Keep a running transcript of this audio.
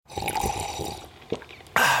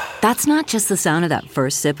That's not just the sound of that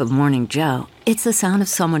first sip of Morning Joe. It's the sound of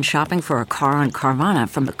someone shopping for a car on Carvana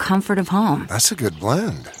from the comfort of home. That's a good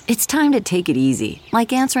blend. It's time to take it easy,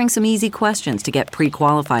 like answering some easy questions to get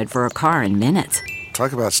pre-qualified for a car in minutes.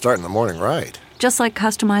 Talk about starting the morning right. Just like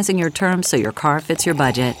customizing your terms so your car fits your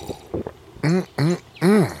budget.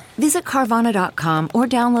 Visit Carvana.com or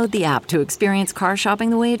download the app to experience car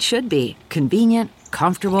shopping the way it should be. Convenient,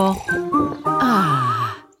 comfortable.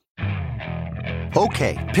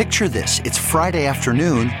 Okay, picture this. It's Friday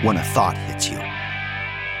afternoon when a thought hits you.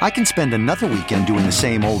 I can spend another weekend doing the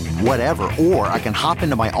same old whatever, or I can hop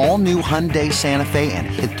into my all-new Hyundai Santa Fe and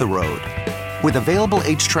hit the road. With available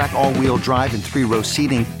H-Track all-wheel drive and 3-row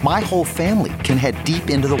seating, my whole family can head deep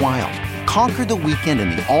into the wild. Conquer the weekend in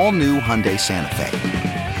the all-new Hyundai Santa Fe.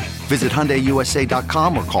 Visit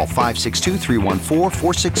HyundaiUSA.com or call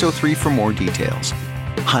 562-314-4603 for more details.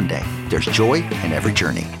 Hyundai, there's joy in every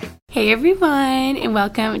journey. Hey everyone, and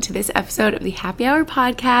welcome to this episode of the Happy Hour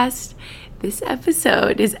Podcast. This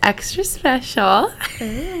episode is extra special.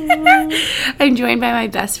 I'm joined by my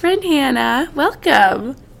best friend, Hannah.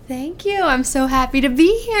 Welcome. Thank you. I'm so happy to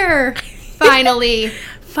be here. Finally.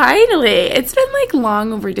 Finally. It's been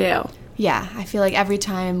long overdue. Yeah, I feel like every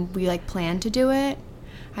time we plan to do it,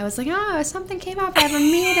 I was like, oh, something came up. I have a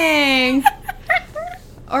meeting.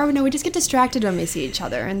 Or no, we just get distracted when we see each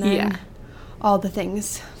other, and then all the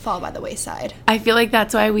things fall by the wayside. I feel like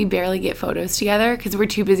that's why we barely get photos together, because we're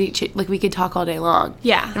too busy. We could talk all day long.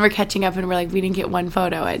 Yeah. And we're catching up, and we're we didn't get one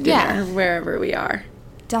photo at dinner, wherever we are.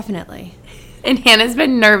 Definitely. And Hannah's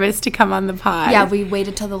been nervous to come on the pod. Yeah, we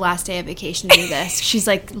waited till the last day of vacation to do this. She's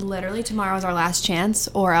literally tomorrow's our last chance,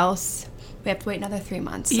 or else we have to wait another 3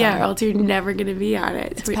 months. So. Yeah, or else you're never going to be on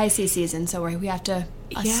it. It's Pisces season, so we have to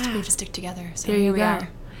stick together. So there you here we are.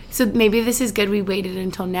 So maybe this is good we waited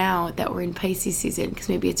until now that we're in Pisces season, because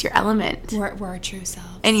maybe it's your element. We're our true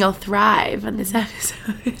selves. And you'll thrive on this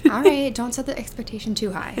episode. All right, don't set the expectation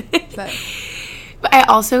too high. But I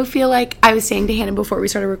also feel like I was saying to Hannah before we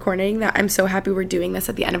started recording that I'm so happy we're doing this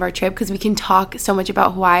at the end of our trip, because we can talk so much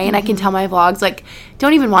about Hawaii, and I can tell my vlogs,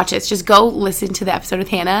 don't even watch this. Just go listen to the episode with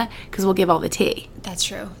Hannah, because we'll give all the tea. That's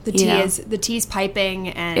true. The tea's piping,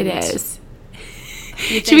 and it is.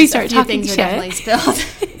 Should we start talking shit? Definitely spilled.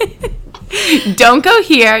 Don't go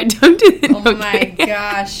here. Don't do that. Oh my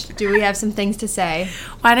gosh. Do we have some things to say?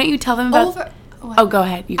 Why don't you tell them about... go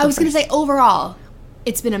ahead. I was going to say, overall,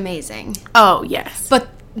 it's been amazing. Oh, yes. But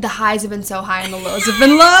the highs have been so high and the lows have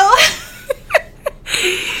been low.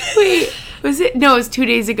 Wait, was it? No, it was 2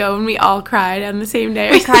 days ago when we all cried on the same day.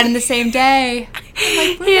 We cried on the same day. And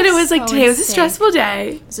it was today was a stressful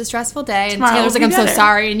day. It was a stressful day. And Tomorrow Taylor's I'm so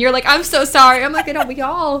sorry. And you're I'm so sorry. I'm I know we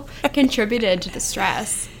all contributed to the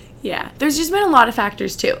stress. Yeah, there's just been a lot of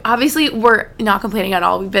factors too. Obviously, we're not complaining at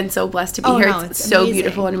all. We've been so blessed to be here. No, it's so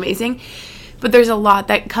beautiful and amazing. But there's a lot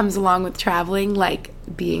that comes along with traveling, like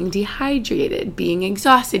being dehydrated, being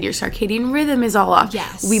exhausted. Your circadian rhythm is all off.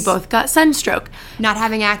 Yes. We both got sunstroke. Not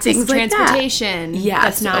having access to transportation. Yeah.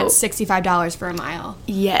 That's not $65 for a mile.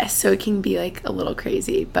 Yes, so it can be a little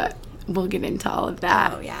crazy, but we'll get into all of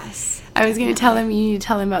that. Oh, yes. I was going to tell them, you need to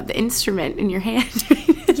tell them about the instrument in your hand.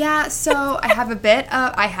 Yeah, so I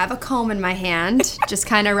have a comb in my hand, just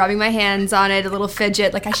kind of rubbing my hands on it, a little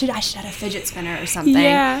fidget. I should have a fidget spinner or something.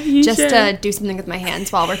 Yeah, you just should. To do something with my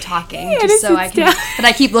hands while we're talking. Yeah, just so I can. down. But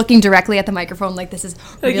I keep looking directly at the microphone this is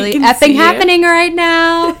really you can effing see happening right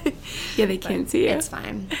now. Yeah, they can't see you. It's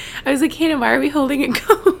fine. I was like, Hannah, why are we holding a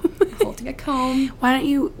comb? Holding a comb. Why don't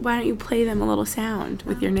you play them a little sound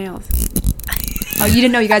with your nails? Oh, you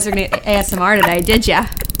didn't know you guys were going to ASMR today, did ya?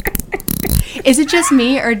 Is it just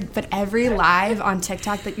me, but every live on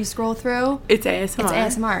TikTok that you scroll through? It's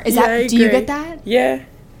ASMR. It's ASMR. Do you get that? Yeah.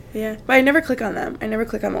 Yeah. But I never click on them. I never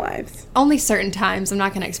click on the lives. Only certain times. I'm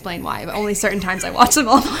not going to explain why, but only certain times I watch them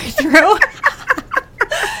all the way through.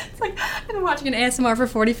 It's I've been watching an ASMR for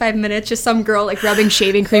 45 minutes, just some girl rubbing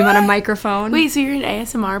shaving cream on a microphone. Wait, so you're an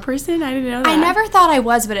ASMR person? I didn't know that. I never thought I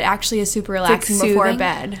was, but it actually is super relaxing before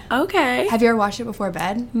bed. Okay. Have you ever watched it before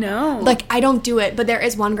bed? No. I don't do it, but there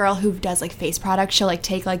is one girl who does face products. She'll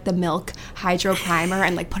take the Milk Hydro Primer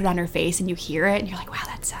and put it on her face, and you hear it, and you're wow,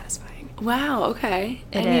 that's satisfying. Wow, okay.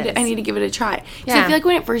 I need to give it a try. Yeah. So I feel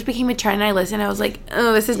when it first became a trend and I listened, I was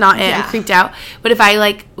oh, this is not it. I'm creeped out. But if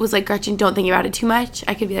I was Gretchen, don't think about it too much,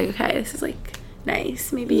 I could be okay, this is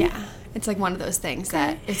nice, maybe. Yeah. It's one of those things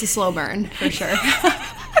that it's a slow burn, for sure.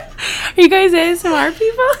 Are you guys ASMR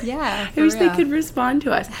people? Yeah. I wish they could respond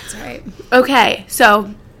to us. That's right. Okay,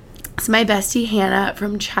 so So my bestie Hannah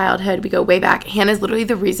from childhood, we go way back. Hannah's literally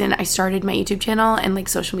the reason I started my YouTube channel and like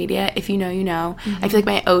social media. If you know, you know. I feel like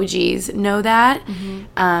my OGs know that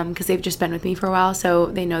because they've just been with me for a while, so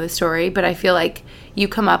they know the story. But I feel like you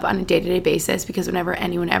come up on a day-to-day basis because whenever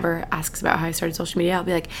anyone ever asks about how I started social media, I'll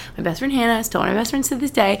be like, my best friend Hannah, still one of my best friends to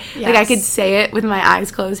this day. Yes. Like I could say it with my eyes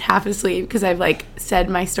closed, half asleep, because I've like said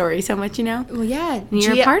my story so much, you know. Well, yeah. And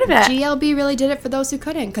you're a part of it. GLB really did it for those who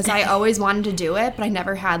couldn't, because I always wanted to do it, but I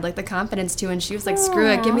never had like the confidence to. And she was like, "Screw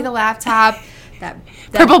it, give me the laptop." That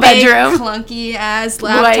purple big, bedroom, clunky ass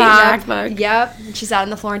laptop. White MacBook. Yep. And she's out on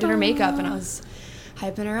the floor and did her makeup, and I was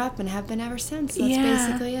hyping her up and have been ever since. That's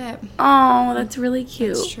basically it. Oh, that's really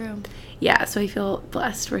cute. That's true. Yeah, so I feel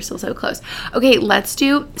blessed. We're still so close. Okay, let's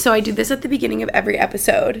do... So I do this at the beginning of every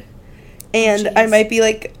episode. And I might be,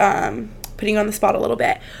 like, putting you on the spot a little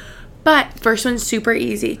bit. But first one's super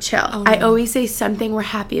easy. Chill. Oh, no. I always say something we're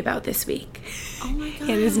happy about this week. Oh, my God.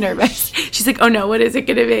 Hannah's nervous. She's like, oh, no, what is it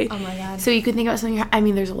going to be? Oh, my God. So you could think about something... I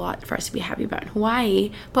mean, there's a lot for us to be happy about in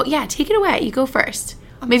Hawaii. But, yeah, take it away. You go first.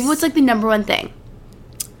 Maybe what's, like, the number one thing?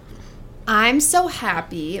 I'm so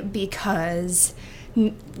happy because...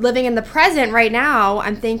 living in the present right now,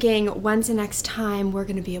 I'm thinking, when's the next time we're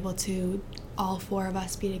going to be able to, all four of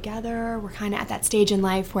us, be together? We're kind of at that stage in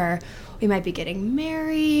life where we might be getting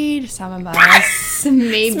married. Some of us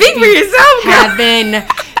maybe Speak for yourself, have been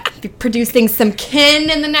producing some kin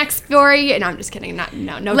in the next 4 years. No, I'm just kidding. No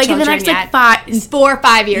like children in the next yet. Like 4 or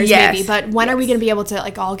 5 years, yes. maybe. But when are we going to be able to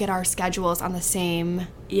like all get our schedules on the same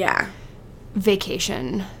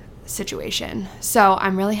vacation situation? So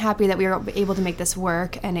I'm really happy that we were able to make this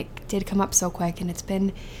work, and it did come up so quick, and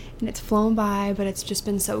it's flown by, but it's just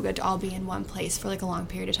been so good to all be in one place for like a long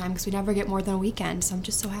period of time, because we never get more than a weekend. So I'm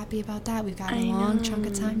just so happy about that. We've got a long chunk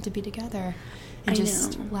of time to be together and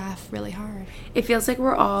just laugh really hard. It feels like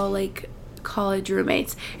we're all like college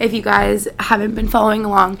roommates. If you guys haven't been following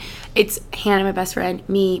along, it's Hannah, my best friend,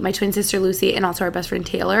 me, my twin sister Lucy, and also our best friend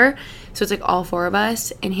Taylor. So it's like all four of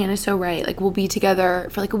us. And Hannah's so right. Like we'll be together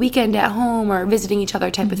for like a weekend at home or visiting each other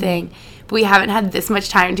type of thing. But we haven't had this much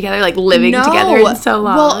time together, like living together in so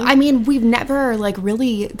long. Well, I mean, we've never like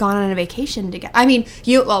really gone on a vacation together. I mean,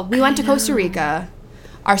 we went to Costa Rica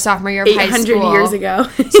our sophomore year of high school. 800 years ago.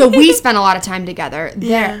 So we spent a lot of time together.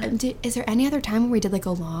 Is there any other time where we did like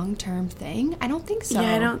a long-term thing? I don't think so.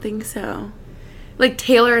 Yeah, I don't think so. Like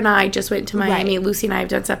Taylor and I just went to Miami. Right. Lucy and I have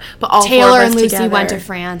done stuff, but all Taylor four of us and Lucy together went to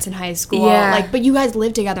France in high school. Yeah. Like, but you guys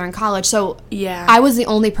lived together in college, so I was the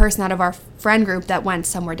only person out of our friend group that went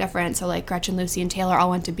somewhere different. So like Gretchen, Lucy, and Taylor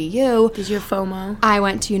all went to BU. Did you have FOMO? I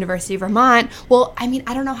went to University of Vermont. Well, I mean,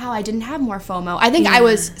 I don't know how I didn't have more FOMO. I think I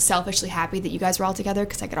was selfishly happy that you guys were all together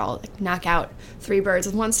because I could all like knock out 3 birds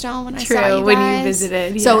with 1 stone when I saw you guys. When you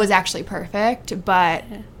visited. Yeah. So it was actually perfect, but.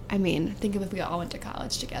 I mean, think of if we all went to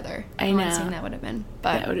college together. I know. That would have been.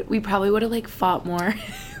 But we probably would have, like, fought more.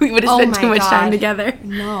 We would have spent too much time together.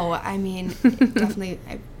 No, I mean, definitely,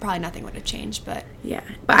 probably nothing would have changed, but... Yeah.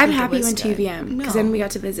 But I'm happy we went to UVM, because then we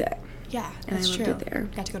got to visit. Yeah, and that's true. I loved it there.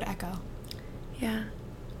 Got to go to Echo. Yeah.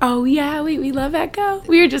 Oh, yeah, we love Echo.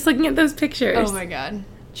 We were just looking at those pictures. Oh, my God.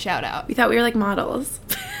 Shout out. We thought we were, like, models.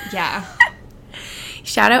 Yeah.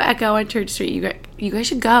 Shout out Echo on Church Street. You guys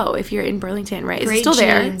should go if you're in Burlington, right? Great Is it still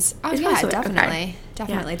jeans. there? Oh, yeah, definitely. Okay.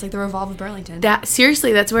 Definitely. Yeah. It's like the Revolve of Burlington.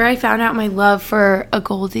 Seriously, that's where I found out my love for a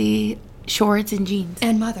Goldie shorts and jeans.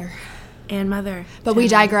 And Mother. But we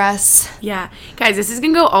digress. Yeah. Guys, this is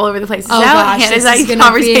going to go all over the place. Oh, gosh. Hannah's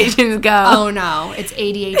conversations go. Oh, no. It's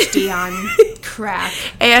ADHD on crack.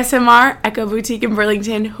 ASMR, Echo Boutique in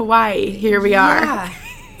Burlington, Hawaii. Here we are. Yeah.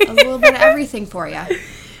 A little bit of everything for you.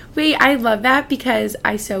 Wait, I love that because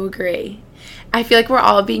I so agree. I feel like we're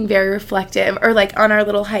all being very reflective, or like on our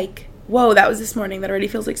little hike. Whoa, that was this morning. That already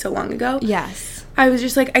feels like so long ago. Yes. I was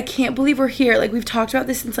just like, I can't believe we're here. Like, we've talked about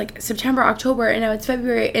this since like September, October, and now it's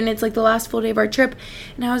February, and it's like the last full day of our trip.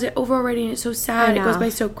 And how is it over already? And it's so sad. It goes by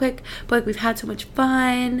so quick. But like, we've had so much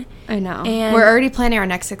fun. I know. And we're already planning our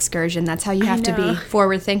next excursion. That's how you have to be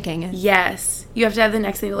forward thinking. Yes. You have to have the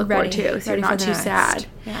next thing to look forward to, so you're not too sad.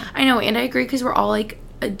 Yeah. I know, and I agree because we're all like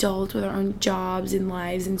adults with our own jobs and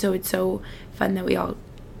lives, and so it's so fun that we all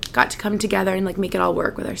got to come together and like make it all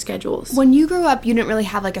work with our schedules. When you grew up, you didn't really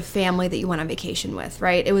have like a family that you went on vacation with,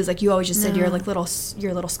 right? It was like you always just said your little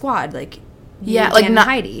squad, like like Dan and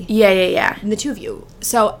Heidi. Yeah. And the two of you.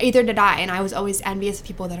 So either did I, and I was always envious of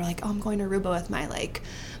people that are like, oh, I'm going to Aruba with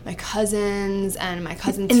my cousins and my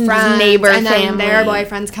cousins' and friends, neighbor and then family. Their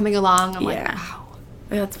boyfriends coming along. I'm like, wow.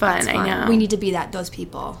 That's fun. I know. We need to be those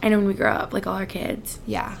people. I know when we grow up, like all our kids.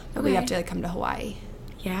 Yeah. But we have to like come to Hawaii.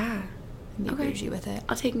 Yeah. Be bougie with it.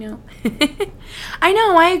 I'll take note. I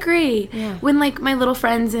know, I agree. Yeah. When, like, my little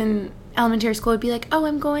friends in elementary school would be like, oh,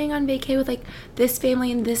 I'm going on vacay with, like, this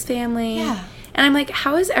family and this family. Yeah. And I'm like,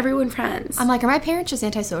 how is everyone friends? I'm like, are my parents just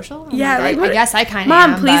antisocial? Yeah, like, what- I guess I kind of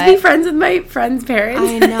Mom, am. please but be friends with my friends' parents.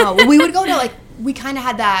 I know. Well, we would go to, like, we kind of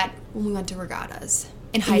had that when we went to regattas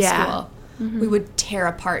in high Yeah. school. We would tear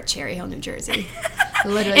apart Cherry Hill, New Jersey.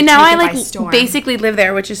 Literally And now take I, it by like, storm. basically live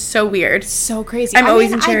there, which is so weird. So crazy. I'm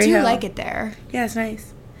always in Cherry I do Hill. like it there. Yeah, it's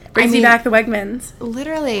nice. Brings me mean- back the Wegmans.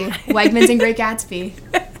 Literally. Wegmans and Great Gatsby.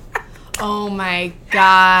 Oh my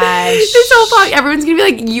gosh. This whole podcast, everyone's gonna be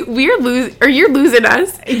like, you're losing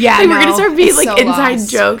us. Yeah, like, no, we're gonna start being it's like so inside lost.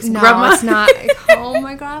 jokes. No, Grandma. it's not. Oh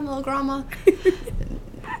my god, little grandma.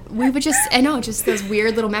 We would just, I know, just those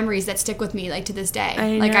weird little memories that stick with me, like, to this day.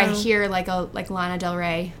 I Like, I know. hear, like Lana Del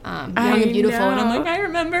Rey, Young I and Beautiful, and I'm know. like, I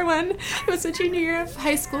remember when it was the junior year of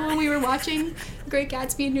high school, and we were watching Great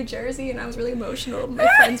Gatsby in New Jersey, and I was really emotional. My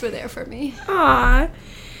friends were there for me. Aw.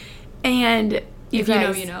 And If you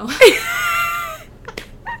know, you know.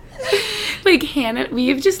 Like, Hannah, we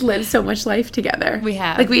have just lived so much life together. We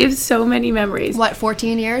have. Like, we have so many memories. What,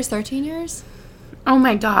 14 years, 13 years? Oh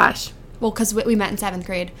my gosh. Well, because we met in 7th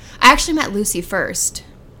grade. I actually met Lucy first.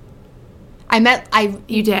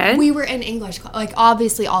 You did? We were in English class. Like,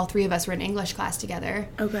 obviously, all three of us were in English class together.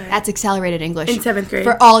 Okay. That's accelerated English. In 7th grade.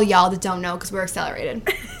 For all y'all that don't know, because we're accelerated.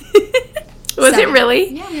 Was it Seven. really?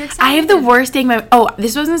 Yeah, we were I have the excited. worst dang memory. Oh,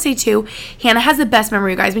 this was I was going to say too. Hannah has the best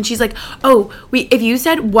memory, you guys. When she's like, oh, if you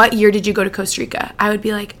said, what year did you go to Costa Rica? I would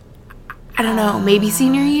be like, I don't know, maybe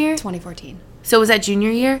senior year? 2014. So was that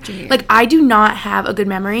junior year? Junior year. Like, I do not have a good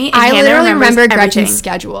memory. And I Hannah literally remembers remember everything. Gretchen's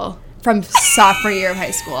schedule from sophomore year of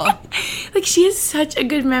high school. Like, she has such a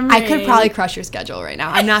good memory. I could probably crush your schedule right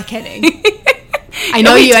now. I'm not kidding. I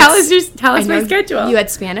know wait, you tell had, us my schedule. You had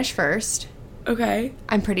Spanish first. Okay.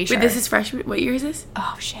 I'm pretty sure. Wait, this is freshman. What year is this?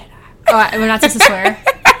 Oh, shit. Oh, we're not supposed to swear.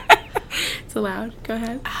 It's allowed. Go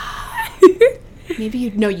ahead. Maybe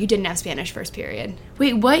you... No, you didn't have Spanish first period.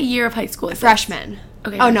 Wait, what year of high school is this? Freshman.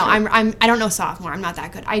 Okay, Oh, no, freshman. I don't know sophomore. I'm not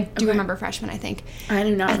that good. I do Okay. remember freshman, I think. I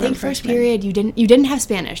do not I remember think first freshman. period you didn't have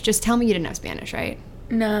Spanish. Just tell me you didn't have Spanish, right?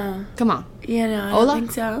 No. Come on. Yeah, no, I Hola? don't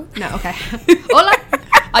think so. No, okay. Hola.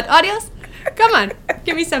 Adios. Come on.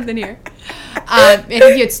 Give me something here. I think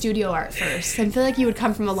you had studio art first. I feel like you would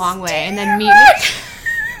come from a long way and then meet me.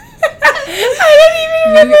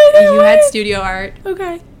 I don't even remember You had studio art.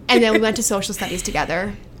 Okay. And then we went to social studies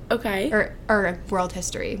together. Okay. Or world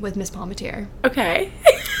history with Miss Palmetier. Okay.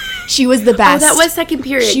 She was the Oh, best. that was second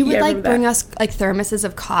period. She would Yeah, I like remember bring that. us like thermoses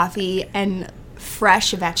of coffee and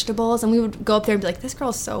fresh vegetables, and we would go up there and be like, "This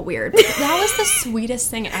girl's so weird." But that was the sweetest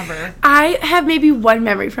thing ever. I have maybe one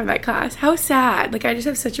memory from that class. How sad. Like, I just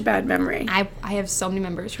have such a bad memory. I have so many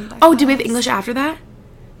members from that. Oh, did we have class. English after that?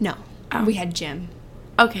 No, Oh. we had gym,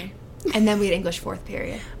 Okay. and then we had English 4th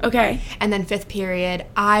period, Okay. and then 5th period.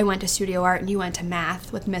 I went to studio art, and you went to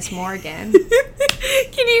math with Miss Morgan.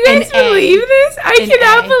 Can you guys An A. believe this? I An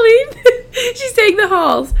cannot A. believe She's taking the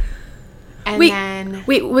halls. And Wait, then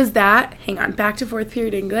wait, was that? Hang on, back to 4th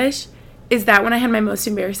period English. Is that when I had my most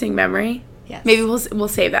embarrassing memory? Yes. Maybe we'll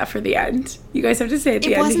save that for the end. You guys have to say at the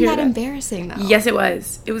it end. to wasn't hear that embarrassing though. Yes, it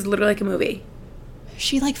was. It was literally like a movie.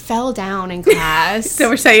 She like fell down in class. So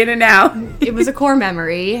we're saying it now. It was a core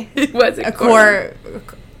memory. It was a core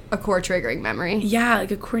triggering memory. Yeah, like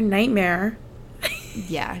a core nightmare.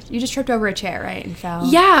 Yeah, you just tripped over a chair, right, and fell.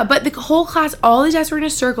 Yeah, but the whole class, all the desks were in a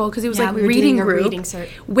circle because it was Yeah, like we were reading doing a group. reading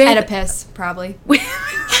with Oedipus, probably. with,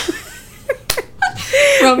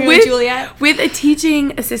 Romeo with- and Juliet. with a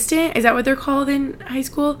teaching assistant. Is that what they're called in high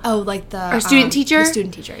school? Oh, like the Our student teacher? The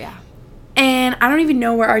student teacher, yeah. And I don't even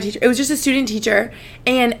know where our teacher. It was just a student teacher,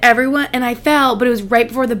 and everyone. And I fell, but it was right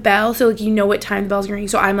before the bell, so like you know what time the bell's ringing.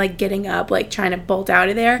 So I'm like getting up, like trying to bolt out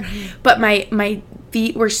of there, but my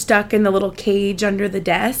feet were stuck in the little cage under the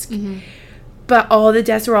desk. But all the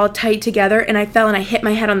desks were all tight together, and I fell and I hit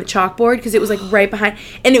my head on the chalkboard because it was like right behind,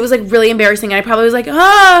 and it was like really embarrassing. And I probably was like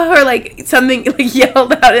or like something like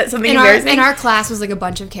yelled out at something embarrassing. In our class was like a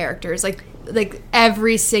bunch of characters, like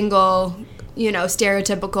every single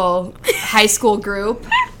stereotypical high school group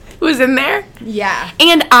was in there. Yeah.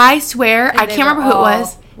 And I swear, I they can't remember were who it all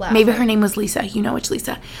was. laughing. Maybe her name was Lisa. You know which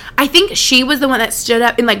Lisa. I think she was the one that stood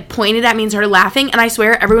up and like pointed at me and started laughing. And I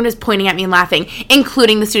swear everyone was pointing at me and laughing,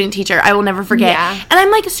 including the student teacher. I will never forget. Yeah. And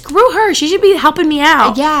I'm like, screw her. She should be helping me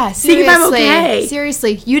out. Yeah, Seeing seriously. if I'm okay.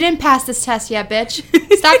 Seriously, you didn't pass this test yet, bitch.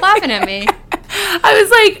 Stop laughing at me. I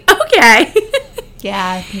was like, okay.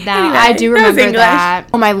 Yeah, Anyway, I do that was remember English. that.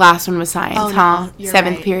 Oh, my last one was science, Oh, no, huh? you're 7th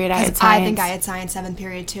right. period, I 'Cause had science. I think I had science 7th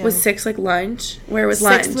period too. Was 6 like lunch? Where was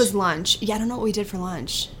lunch? 6th was lunch. Yeah, I don't know what we did for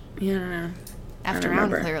lunch. Yeah, I don't know. After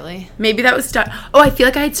round, clearly. Maybe that was I feel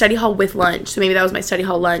like I had study hall with lunch, so maybe that was my study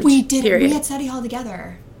hall lunch. We did. Period. We had study hall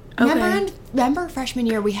together. Okay. Remember freshman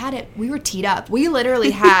year, we had it. We were teed up. We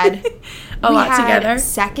literally had a lot together.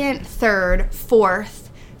 Second, third,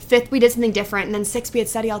 fourth, fifth. We did something different, and then sixth we had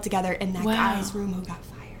study hall together in that guy's room who got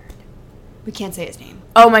fired. We can't say his name.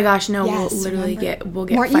 Oh my gosh, no! Yes, we'll literally get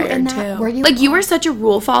Weren't fired you in that? too. Were you? Like you were such a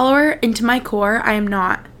rule follower, and to my core, I am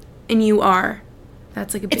not, and you are.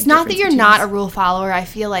 That's like a big It's not that you're between not us. a rule follower. I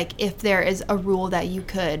feel like if there is a rule that you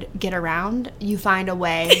could get around, you find a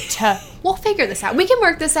way to. We'll figure this out. We can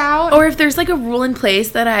work this out. Or if there's like a rule in place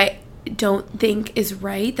that I don't think is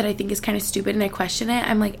right, that I think is kind of stupid, and I question it,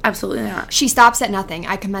 I'm like, absolutely not. She stops at nothing.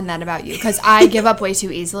 I commend that about you because I give up way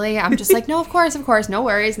too easily. I'm just like, no, of course, no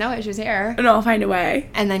worries, no issues here. And I'll find a way.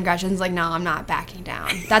 And then Gretchen's like, no, I'm not backing down.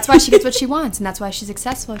 That's why she gets what she wants, and that's why she's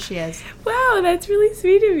successful as she is. Wow, that's really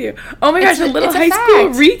sweet of you. Oh my gosh, a little it's a high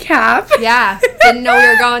school recap. Yeah, didn't know we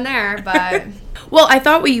were going there, but Well, I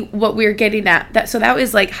thought what we were getting at, that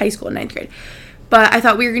was like high school, 9th grade. But I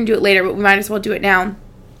thought we were going to do it later, but we might as well do it now.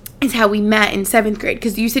 Is how we met in 7th grade,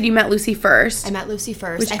 because you said you met Lucy first. I met Lucy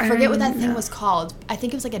first. Which I forget what that thing was called. I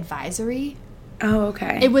think it was like advisory. Oh,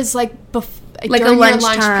 okay. It was like like during a your lunch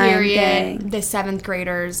lunchtime period. thing. The 7th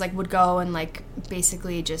graders like would go and like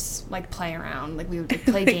basically just like play around. Like we would like,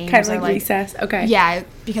 play games. Kind of or, like recess. Okay. Yeah,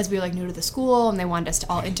 because we were like new to the school and they wanted us to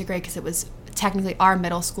all integrate because it was technically our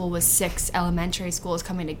middle school was 6 elementary schools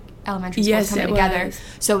coming together. Was.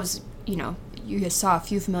 So it was, you just saw a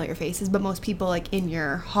few familiar faces, but most people like in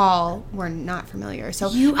your hall were not familiar. So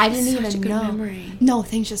I didn't even know. Memory. No,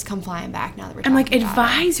 things just come flying back now that we're talking I'm like, about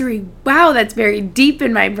advisory. Wow, that's very deep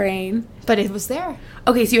in my brain. But it was there.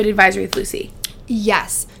 Okay, so you had advisory with Lucy.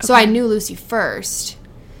 Yes. So I knew Lucy first.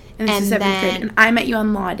 And this is 7th grade. And I met you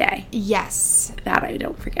on Law Day. Yes. That I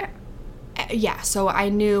don't forget. Yeah, so I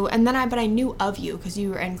knew, and then I knew of you because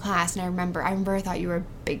you were in class, and I remember I thought you were a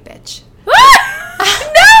big bitch.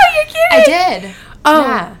 No, you're kidding. I did. Oh.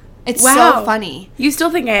 Yeah. It's Wow. so funny. You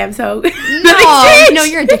still think I am so... No,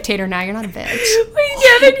 you're a dictator now. You're not a bitch.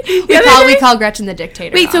 Wait, we call Gretchen the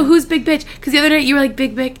dictator. Wait, so now. who's big bitch? Because the other night you were like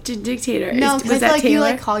big dictator. No, was because I that feel like Taylor? you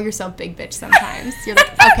like call yourself big bitch sometimes. You're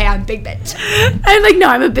like, okay, I'm big bitch. I'm like, no,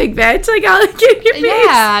 I'm a big bitch. Like, I'll get in your face.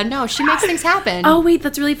 Yeah, no, she makes things happen. Oh, wait,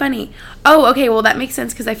 that's really funny. Oh, okay, well, that makes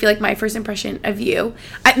sense because I feel like my first impression of you,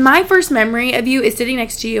 my first memory of you is sitting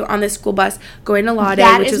next to you on the school bus going to Law Day,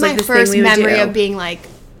 which was like this thing we would do. That is my first memory of being like,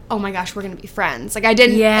 oh my gosh, we're going to be friends. Like, I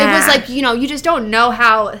didn't, it was like, you just don't know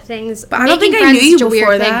how things, but I don't think I knew you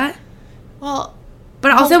before that. Well,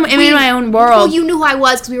 but also I'm in my own world. Well, you knew who I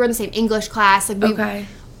was because we were in the same English class. Like, okay.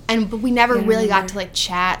 But we never really got to like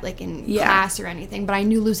chat like in class or anything. But I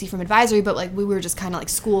knew Lucy from advisory, but like we were just kind of like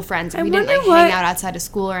school friends. And we didn't like hang out outside of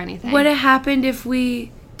school or anything. What had happened if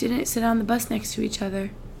we didn't sit on the bus next to each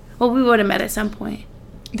other? Well, we would have met at some point.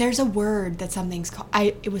 There's a word that something's called.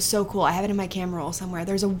 It was so cool. I have it in my camera roll somewhere.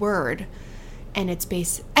 There's a word, and it's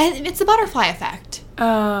it's the butterfly effect.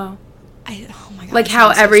 Oh. Oh my god. Like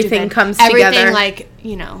how everything comes together. Everything like,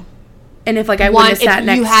 And if like I wouldn't have sat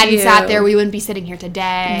next to you. If you hadn't sat there, we wouldn't be sitting here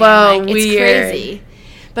today. Whoa, like, it's weird. crazy.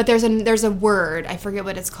 But there's a word, I forget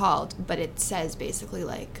what it's called, but it says basically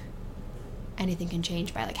like anything can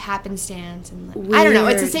change by like happenstance and like, I don't know.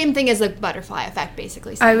 It's the same thing as the butterfly effect,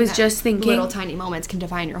 basically. I was just thinking little tiny moments can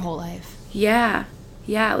define your whole life. Yeah.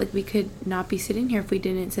 Yeah, like we could not be sitting here if we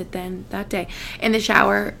didn't sit then that day. In the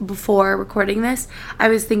shower before recording this, I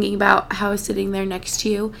was thinking about how I was sitting there next to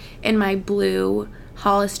you in my blue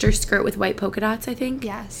Hollister skirt with white polka dots, I think.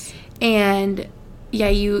 Yes. And yeah,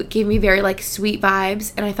 you gave me very like sweet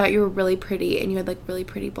vibes, and I thought you were really pretty, and you had like really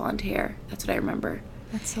pretty blonde hair. That's what I remember.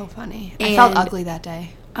 That's so funny. I felt ugly that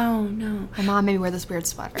day. Oh no. My mom made me wear this weird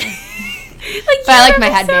sweater. But I like my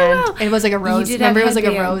headband. So well. It was like a rose. Remember, it was like a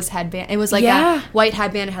headband. Rose headband. It was like a white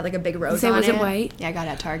headband. It had like a big rose on it. Was it white? Yeah, I got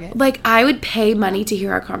it at Target. Like, I would pay money to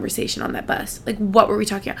hear our conversation on that bus. Like, what were we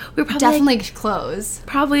talking about? We were probably definitely like, clothes.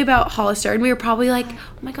 Probably about Hollister, and we were probably like,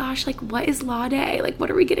 oh my gosh, like, what is Law Day? Like, what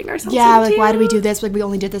are we getting ourselves into? Yeah, like, why do we do this? Like, we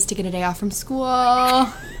only did this to get a day off from school.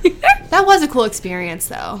 That was a cool experience,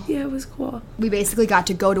 though. Yeah, it was cool. We basically got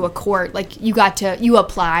to go to a court. Like, you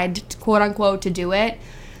applied, quote unquote, to do it.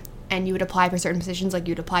 And you would apply for certain positions, like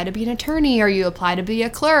you'd apply to be an attorney or you apply to be a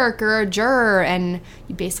clerk or a juror, and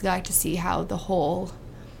you basically like to see how the whole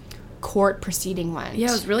court proceeding went. Yeah,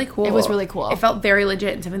 it was really cool. It was really cool. It felt very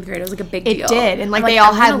legit in 7th grade. It was like a big deal. It did, and like they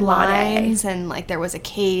all had lines, and like there was a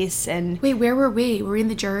case. And wait, where were we? Were we in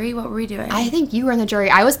the jury? What were we doing? I think you were in the jury.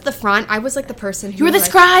 I was at the front. I was like the person who you were the like,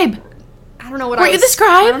 scribe. I don't know what were I was. You the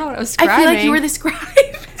scribe? I don't know what I was scribing. I feel like you were the scribe.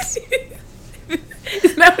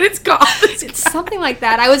 that what it's called? It's something like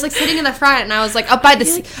that. I was like sitting in the front, and I was like up by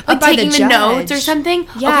the up by taking the notes or something.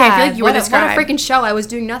 Yeah, okay, I feel like you were what the a scribe. freaking show! I was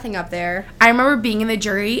doing nothing up there. I remember being in the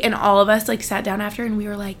jury, and all of us like sat down after, and we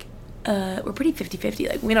were like, we're pretty 50-50.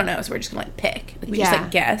 Like we don't know, so we're just gonna like pick. Like we just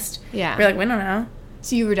like guessed. Yeah, we're like we don't know.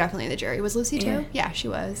 So you were definitely in the jury. Was Lucy too? Yeah, she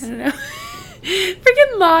was. I don't know.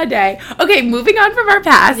 Freaking law day. Okay, moving on from our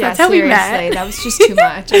past. Yeah, that's how we met. seriously, that was just too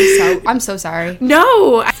much. I'm so sorry.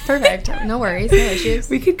 No. Perfect. No worries. No issues.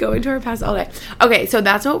 We could go into our past all day. Okay, so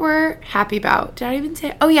that's what we're happy about. Did I even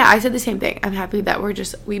say? Oh yeah, I said the same thing. I'm happy that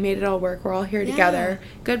we made it all work. We're all here together.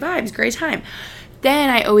 Good vibes. Great time.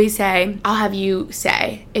 Then I always say, I'll have you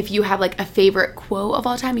say if you have like a favorite quote of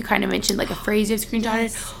all time. You kind of mentioned like a phrase you've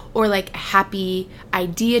screenshotted, or like a happy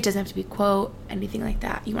idea. It doesn't have to be a quote, anything like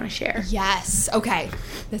that you want to share. Yes. Okay.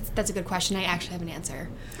 That's a good question. I actually have an answer.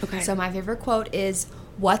 Okay. So my favorite quote is,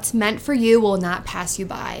 "What's meant for you will not pass you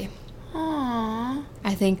by." Aww.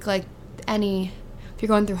 I think like if you're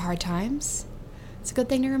going through hard times, it's a good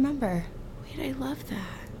thing to remember. Wait, I love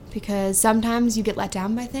that. Because sometimes you get let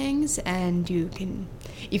down by things, and you can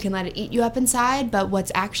let it eat you up inside, but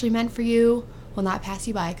what's actually meant for you will not pass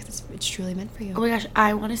you by, because it's truly meant for you. Oh my gosh,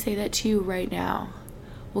 I want to say that to you right now.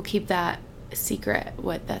 We'll keep that secret,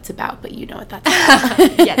 what that's about, but you know what that's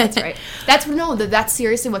about. Yeah, that's right. That's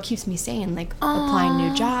seriously what keeps me sane, like applying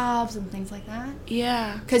new jobs and things like that.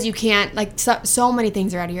 Yeah. Because you can't, like, so many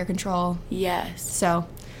things are out of your control. Yes. So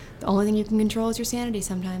the only thing you can control is your sanity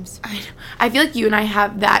sometimes. I feel like you and I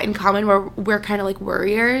have that in common, where we're kind of like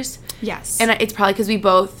worriers. Yes. And it's probably because we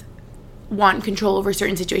both want control over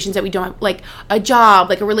certain situations that we don't have, like a job,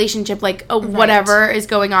 like a relationship, like whatever is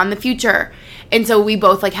going on in the future. And so we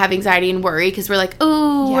both like have anxiety and worry because we're like,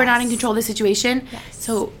 oh, we're not in control of the situation. Yes.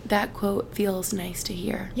 So that quote feels nice to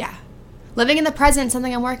hear. Yeah. Living in the present is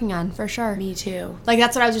something I'm working on, for sure. Me too. Like,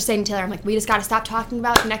 that's what I was just saying to Taylor. I'm like, we just got to stop talking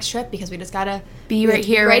about the next trip, because we just got to be right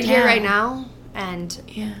here, right now. And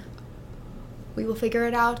yeah, we will figure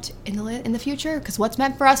it out in the future, because what's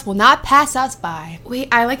meant for us will not pass us by. Wait,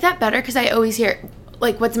 I like that better, because I always hear,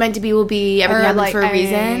 like, what's meant to be will be, everything happens for a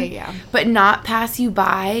reason. Yeah. But not pass you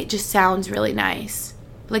by just sounds really nice.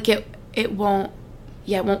 Like, it won't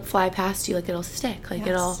fly past you. Like, it'll stick. Like,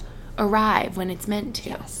 it'll arrive when it's meant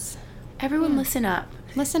to. Yes. Everyone listen up.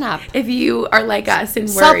 Listen up. If you are like us and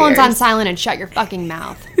Cell phones worriers. on silent and shut your fucking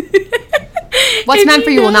mouth. What's meant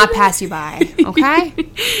for you will not pass you by, okay?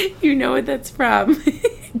 You know what that's from.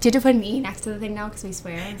 Did you put an E next to the thing now, because we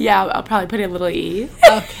swear? Yeah, I'll probably put a little E.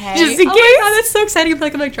 Okay. Just in case. Oh my god, that's so exciting. I feel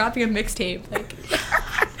like I'm like dropping a mixtape. Like,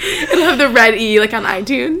 It'll have the red E, like on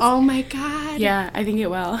iTunes. oh my god. Yeah, I think it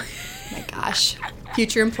will. My gosh.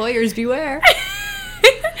 Future employers, beware.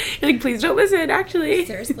 You're like, please don't listen, actually.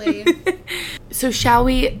 Seriously. So shall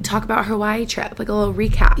we talk about our Hawaii trip? Like a little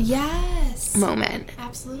recap Yes. moment.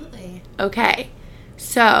 Absolutely. Okay.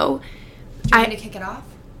 So, Do you want me to kick it off?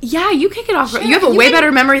 Yeah, you kick it off. Sure. You have a way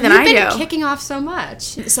better memory than I do. You've been kicking off so much.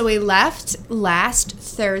 So we left last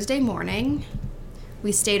Thursday morning.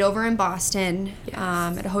 We stayed over in Boston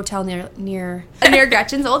at a hotel near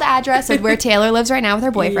Gretchen's old address, like where Taylor lives right now with her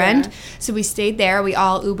boyfriend. Yeah. So we stayed there. We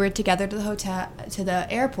all Ubered together to the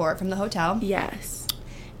airport from the hotel. Yes.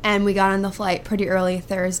 And we got on the flight pretty early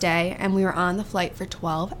Thursday, and we were on the flight for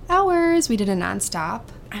 12 hours. We did a nonstop.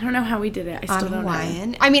 I don't know how we did it. I still don't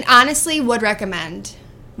Hawaiian. I mean, honestly, would recommend.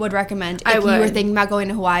 If you were thinking about going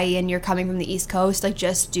to Hawaii and you're coming from the East Coast, like,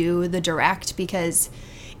 just do the direct, because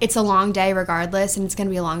it's a long day regardless, and it's going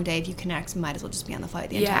to be a long day if you connect. Might as well just be on the flight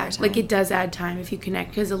the entire time. Like, it does add time if you connect,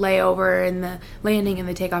 because the layover and the landing and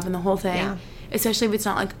the takeoff and the whole thing. Yeah. Especially if it's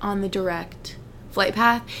not, like, on the direct flight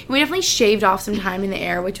path. And we definitely shaved off some time in the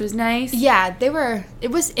air, which was nice. Yeah,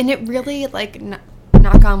 it really, like,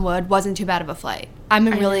 knock on wood, wasn't too bad of a flight. I'm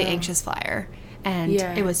a really anxious flyer, and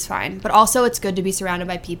it was fine. But also, it's good to be surrounded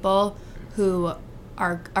by people who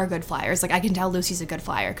are good flyers. Like, I can tell Lucy's a good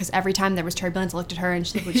flyer, because every time there was turbulence, I looked at her and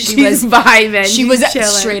she was vibing. She was chilling.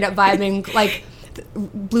 Straight up vibing, like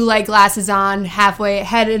blue light glasses on, halfway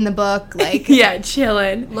head in the book, like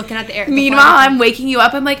chilling, looking at the air. Meanwhile, I'm waking you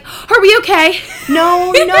up. I'm like, are we okay?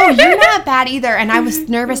 No, you're not bad either. And I was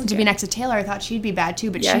nervous to be next to Taylor. I thought she'd be bad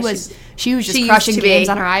too, but she was just crushing games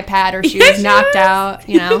on her iPad, or she was knocked out,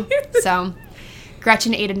 you know. So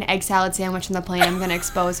Gretchen ate an egg salad sandwich on the plane. I'm gonna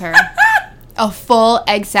expose her. A full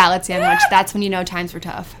egg salad sandwich. That's when you know times were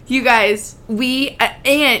tough. You guys, if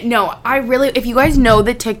you guys know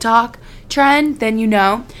the TikTok trend, then you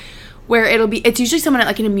know. where it's usually someone at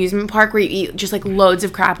like an amusement park where you eat just like loads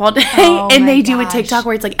of crap all day. Oh and my they do a gosh. TikTok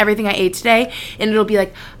where it's like everything I ate today, and it'll be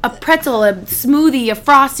like a pretzel, a smoothie, a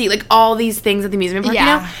Frosty, like all these things at the amusement park,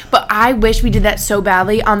 Yeah. you know? But I wish we did that so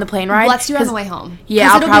badly on the plane ride. Let's do it on the way home. Yeah,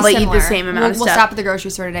 'Cause I'll it'll be probably eat the similar. same amount of We'll stuff. stop at the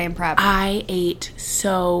grocery store today and prep. I ate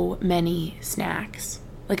so many snacks.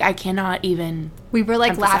 Like, I cannot even. We were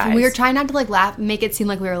like laughing. We were emphasize. trying not to like laugh, make it seem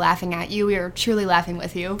like we were laughing at you. We were truly laughing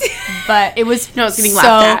with you, but it was No, it's getting so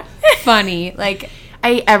laughed funny. Like I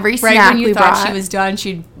ate every right snack when you we thought brought. she was done,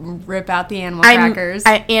 she'd rip out the animal crackers.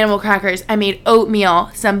 Animal crackers. I made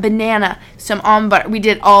oatmeal, some banana, some almond butter. We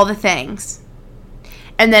did all the things.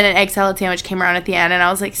 And then an egg salad sandwich came around at the end, and I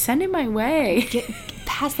was like, send it my way.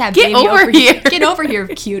 Pass that Get baby over here. Get over here,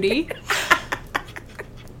 cutie.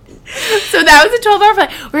 So that was a 12-hour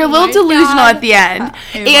flight. We were a little my delusional God. at the end.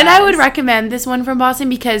 It And I would was. recommend this one from Boston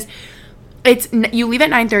because you leave at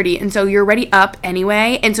 9:30, and so you're already up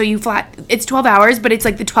anyway. And so it's 12 hours, but it's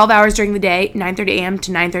like the 12 hours during the day, 9:30 a.m.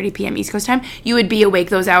 to 9:30 p.m. East Coast time. You would be awake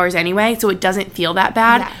those hours anyway, so it doesn't feel that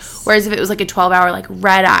bad. Yes. Whereas if it was like a 12-hour like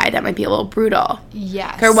red eye, that might be a little brutal.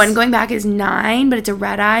 Yes. Our one going back is 9, but it's a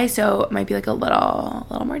red eye, so it might be like a little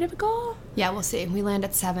more difficult. Yeah, we'll see. We land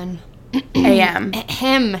at 7 a.m.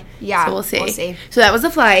 Him. Yeah. So we'll see. We'll see. So that was the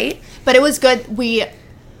flight. But it was good. We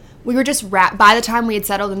were just by the time we had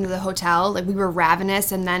settled into the hotel, like we were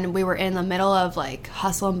ravenous, and then we were in the middle of like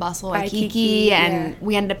hustle and bustle at Waikiki, Kiki, and yeah.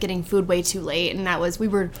 we ended up getting food way too late, and we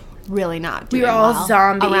were really not doing We were all well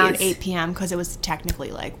zombies. around 8 p.m. because it was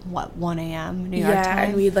technically like 1 a.m. New York Yeah, time.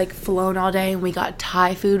 and we'd like flown all day, and we got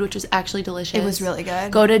Thai food, which was actually delicious. It was really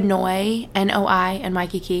good. Go to Noi, N-O-I, and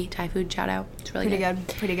Waikiki Thai food. Shout out. It's really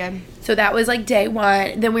Pretty good. So that was like day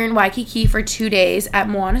one. Then we were in Waikiki for 2 days at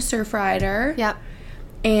Moana Surfrider. Yep.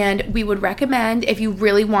 And we would recommend if you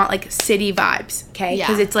really want like city vibes, okay? Yeah.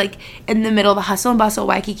 Because it's like in the middle of the hustle and bustle,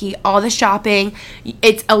 Waikiki, all the shopping.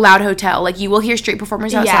 It's a loud hotel. Like you will hear street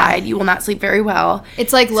performers outside. You will not sleep very well.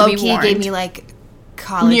 It's like So low be key warned. gave me like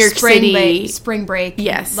college New York City. spring break.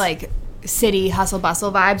 Yes. Like city hustle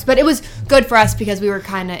bustle vibes. But it was good for us because we were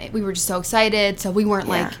just so excited. So we weren't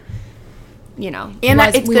Yeah. like, you know, And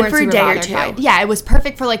it's we good weren't for a super day or bothered two. by it. Yeah, it was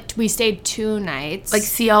perfect for like we stayed 2 nights. Like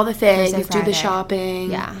see all the things, Thursday, do the Friday.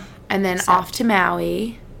 shopping. Yeah. And then So- off to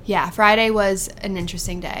Maui. Yeah, Friday was an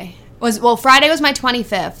interesting day. Friday was my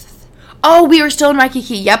 25th. Oh, we were still in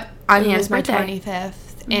Waikiki. Yep. On It Hannah's was my birthday.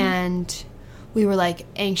 25th. And we were like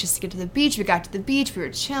anxious to get to the beach. We got to the beach. We were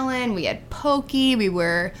chilling. We had poke. We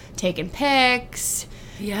were taking pics.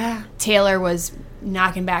 Yeah. Taylor was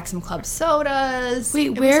knocking back some club sodas.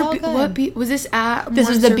 Wait, It where? was all What? good. Was this at? This Moana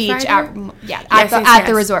was the beach. Surfrider? At the Yes.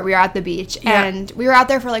 resort. We were at the beach, Yeah. and we were out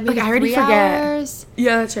there for like maybe I already 3 forget. hours.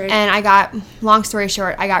 Yeah, that's right. And long story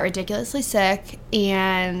short, I got ridiculously sick,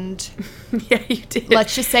 and yeah, you did.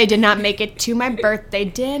 let's just say did not make it to my birthday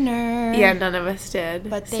dinner. Yeah, none of us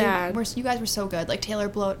did. But sad. you guys were so good. Like Taylor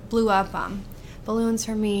blew up balloons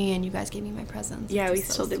for me, and you guys gave me my presents. Yeah, which we was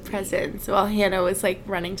so still did sweet. presents while Hannah was like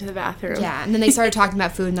running to the bathroom. Yeah, and then they started talking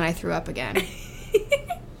about food, and then I threw up again.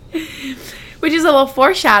 Which is a little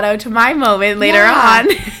foreshadow to my moment later Yeah.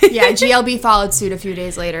 on. Yeah, GLB followed suit a few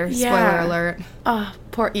days later. Yeah. Spoiler alert. Oh,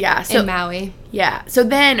 poor. Yeah. So In Maui. yeah. So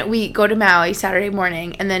then we go to Maui Saturday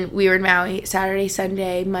morning, and then we were in Maui Saturday,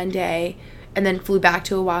 Sunday, Monday, and then flew back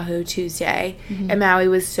to Oahu Tuesday. And Maui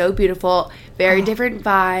was so beautiful. Very different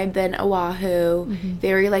vibe than Oahu.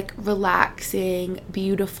 Very like relaxing,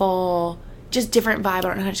 beautiful. Just different vibe. I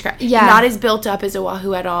don't know how to describe. Yeah. Not as built up as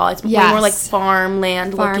Oahu at all. It's way Yes. more like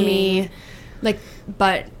farmland looking. Farmy. Like,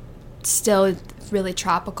 but still really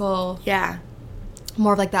tropical. Yeah.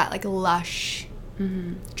 More of like that, like lush,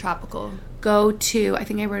 tropical. Go to, I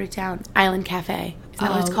think I wrote it down, Island Cafe. Is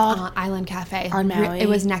that what it's called? Island Cafe. On Maui. It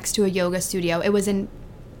was next to a yoga studio. It was in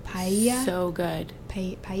Paia? So good.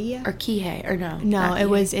 Paia? Or Kihei, or no. No, not it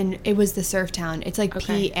Kihei. was the surf town. It's like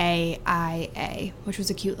Okay. Paia, which was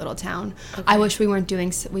a cute little town. I wish we weren't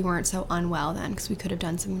so unwell then, because we could have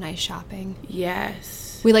done some nice shopping. Yes.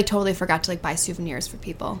 We like totally forgot to like buy souvenirs for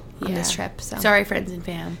people on this Yeah. trip. So Sorry, friends and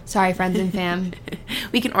fam. sorry, friends and fam.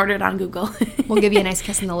 We can order it on Google. We'll give you a nice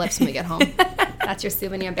kiss on the lips when we get home. That's your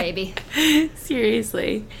souvenir, baby.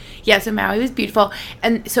 Seriously. Yeah, so Maui was beautiful.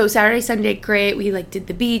 And so Saturday, Sunday, great. We like did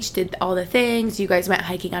the beach, did all the things. You guys went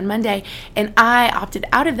hiking on Monday. And I opted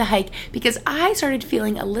out of the hike because I started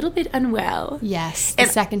feeling a little bit unwell. Yes. The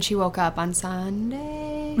And- second she woke up on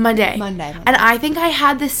Sunday. Monday. Monday. And I think I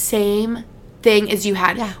had the same thing as you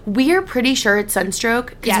had. Yeah. We're pretty sure it's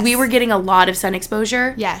sunstroke because Yes. we were getting a lot of sun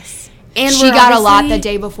exposure. Yes. And she got a lot the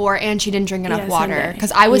day before, and she didn't drink enough water. Sunday.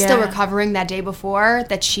 Because I was still recovering that day before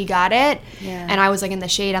that she got it. Yeah. And I was, like, in the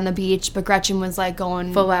shade on the beach, but Gretchen was, like,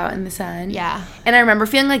 going... full out in the sun. Yeah. And I remember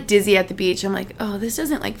feeling, like, dizzy at the beach. I'm like, oh, this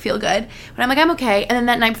doesn't, like, feel good. But I'm like, I'm okay. And then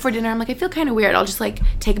that night before dinner, I'm like, I feel kind of weird. I'll just, like,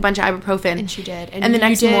 take a bunch of ibuprofen. And she did. And the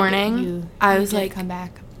next morning, I was like... come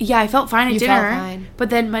back. Yeah, I felt fine at dinner. Felt fine. But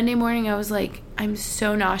then Monday morning, I was like, I'm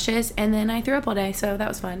so nauseous. And then I threw up all day, so that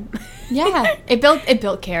was fun. Yeah. It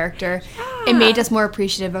built character. Yeah. It made us more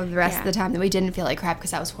appreciative of the rest of the time that we didn't feel like crap because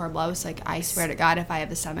that was horrible. I was like, I swear to God, if I have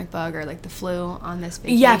the stomach bug or, like, the flu on this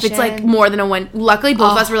vacation. Yeah, if it's, like, more than a one. Luckily,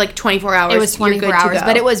 both of us were, like, 24 hours. It was 24 hours,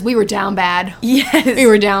 but we were down bad. Yes. We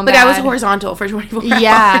were down bad. Like, I was horizontal for 24 hours.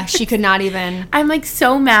 Yeah, she could not even. I'm, like,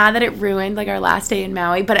 so mad that it ruined, like, our last day in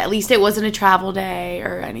Maui, but at least it wasn't a travel day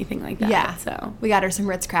or anything like that. Yeah. So we got her some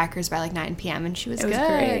Ritz crackers by, like, 9 p.m. and she was good.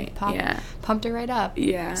 Great. Pumped her right up.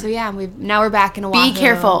 Yeah. So, yeah, now we're back in Oahu. Be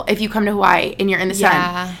careful if you come to Hawaii and you're in the sun.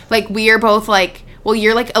 Yeah. Like, we are both, like, well,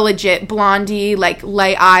 you're, like, a legit blondie, like,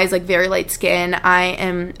 light eyes, like, very light skin. I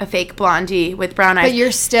am a fake blondie with brown eyes. But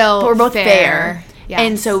you're still we're both fair. Yes.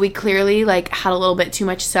 And so we clearly, like, had a little bit too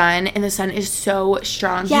much sun, and the sun is so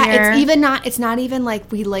strong here. Yeah, it's not even, like,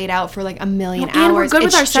 we laid out for, like, a million hours. And we're good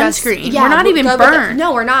with our sunscreen. We're not even burned.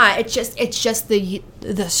 No, we're not. It's just the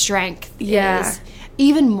strength. Yeah. Is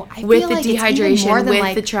even more, I with feel the like dehydration, it's even more than, with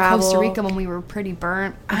like, the travel. Costa Rica when we were pretty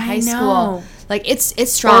burnt in high know. school. Like, it's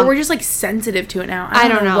strong. Or we're just, like, sensitive to it now. I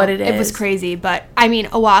don't know what it is. It was crazy, but I mean,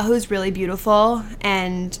 Oahu's really beautiful,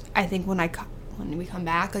 and I think when we come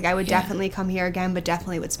back, like, I would definitely come here again, but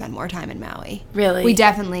definitely would spend more time in Maui. Really? We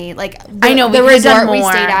definitely, like, I know, the resort we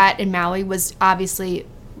stayed at in Maui was obviously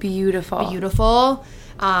beautiful.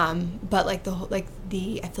 But, like, I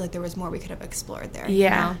feel like there was more we could have explored there.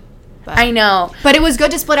 Yeah. You know? But, I know. But it was good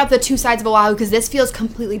to split up the two sides of Oahu because this feels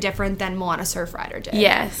completely different than Moana Surfrider did.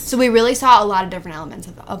 Yes. So we really saw a lot of different elements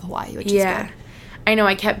of Hawaii, which is good. I know,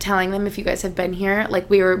 I kept telling them, if you guys have been here, like,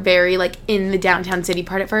 we were very, like, in the downtown city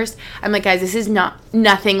part at first. I'm like, guys, this is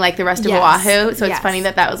nothing like the rest of Oahu. So it's funny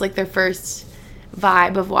that was, like, their first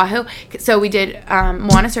vibe of Oahu. So we did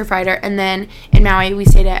Moana Surfrider, and then in Maui we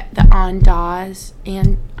stayed at the Andaz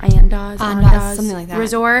something like that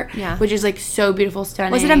resort, which is, like, so beautiful,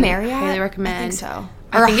 stunning. Was it a Marriott? Highly recommend. I think so.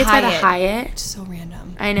 I think it's by the Hyatt. It's so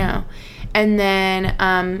random. I know. And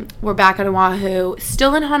then we're back on Oahu,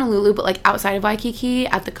 still in Honolulu, but, like, outside of Waikiki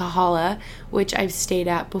at the Kahala, which I've stayed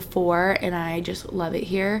at before, and I just love it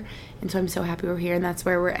here. And so I'm so happy we're here, and that's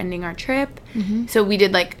where we're ending our trip. Mm-hmm. So we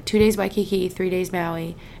did, like, 2 days Waikiki, 3 days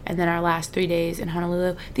Maui, and then our last 3 days in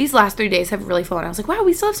Honolulu. These last 3 days have really flown. I was like, wow,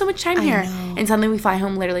 we still have so much time here. And suddenly we fly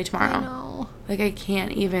home literally tomorrow. I know. Like, I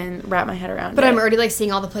can't even wrap my head around it. But I'm already, like,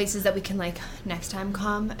 seeing all the places that we can, like, next time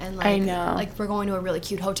come. And, like, I know. Like, we're going to a really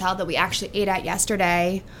cute hotel that we actually ate at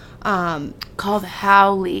yesterday. Called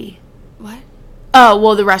Howley. What? Oh,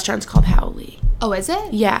 well, the restaurant's called Howley. Oh, is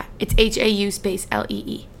it? Yeah. It's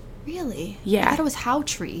HAU_LEE. Really? Yeah. I thought it was How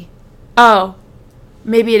Tree. Oh.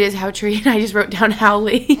 Maybe it is How Tree, and I just wrote down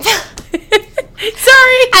Howley.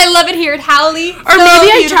 Sorry. I love it here at Howley. Or so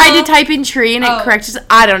maybe I tried to type in tree and it corrects.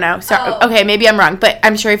 I don't know. Sorry. Oh. Okay, maybe I'm wrong, but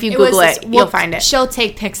I'm sure if you Google it, you'll find it. She'll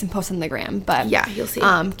take pics and post on the gram, but yeah, you'll see.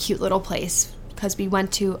 Cute little place because we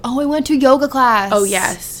went to yoga class. Oh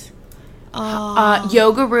yes.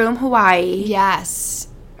 Yoga Room Hawaii. Yes.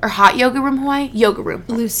 Or Hot Yoga Room Hawaii? Yoga Room.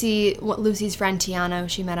 Lucy's friend Tiana,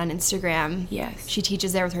 she met on Instagram. Yes. She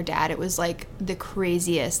teaches there with her dad. It was, like, the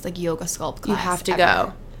craziest, like, yoga sculpt class. You have to ever.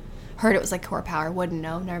 Go. Heard it was like Core Power. Wouldn't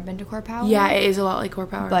know. Never been to Core Power. Yeah, it is a lot like Core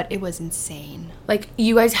Power. But it was insane. Like,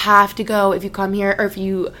 you guys have to go if you come here or if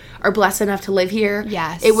you are blessed enough to live here.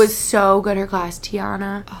 Yes. It was so good, her class.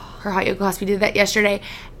 Tiana, her hot yoga class. We did that yesterday.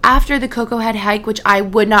 After the Cocoa Head hike, which I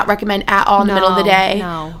would not recommend at all in the middle of the day.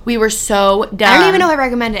 No. We were so done. I don't even know if I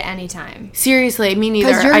recommend it any time. Seriously, me neither.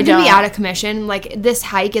 Because you're going to be out of commission. Like, this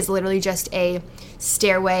hike is literally just a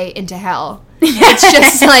stairway into hell. Yes. It's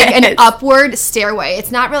just like an upward stairway.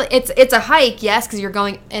 It's not really. It's a hike, yes, because you're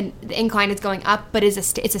going and the incline is going up, but it's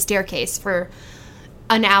a staircase for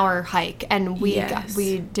an hour hike, and we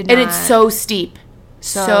did not. And it's so steep.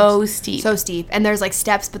 So steep. So steep. And there's, like,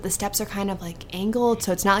 steps, but the steps are kind of, like, angled,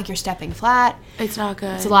 so it's not like you're stepping flat. It's not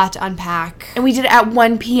good. It's a lot to unpack. And we did it at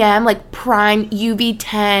 1 p.m., like, prime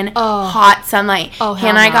UV10, hot sunlight. Oh, hell Hannah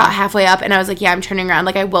and I no. got halfway up, and I was like, yeah, I'm turning around.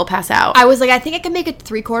 Like, I will pass out. I was like, I think I can make it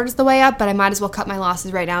 3/4 of the way up, but I might as well cut my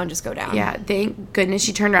losses right now and just go down. Yeah, thank goodness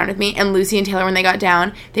she turned around with me. And Lucy and Taylor, when they got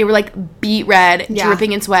down, they were, like, beet red,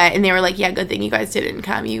 dripping in sweat. And they were like, yeah, good thing you guys didn't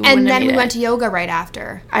come. And then we went to yoga right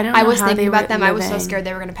after. I don't know. I was how thinking they about them. were I was so living. scared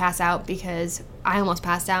they were going to pass out because I almost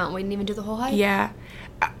passed out and we didn't even do the whole hike. Yeah.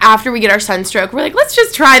 after we get our sunstroke, we're like, let's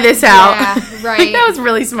just try this out. Yeah, right. That was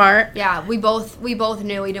really smart. Yeah, we both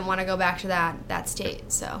knew we didn't want to go back to that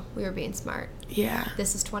state, so we were being smart. Yeah.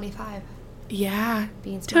 This is 25. Yeah.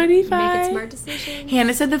 Being smart. 25. Making smart decisions.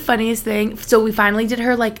 Hannah said the funniest thing. So we finally did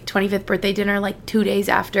her, like, 25th birthday dinner, like, 2 days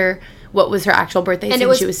after what was her actual birthday, and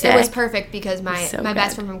since she was sick. It was perfect because my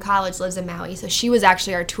best friend from college lives in Maui, so she was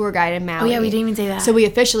actually our tour guide in Maui. Oh, yeah, we didn't even say that. So we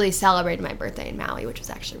officially celebrated my birthday in Maui, which was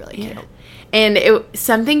actually really cute. And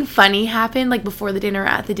something funny happened, like, before the dinner,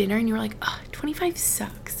 at the dinner, and you were like, oh, 25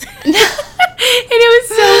 sucks. And it was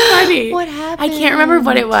so funny. What happened? I can't remember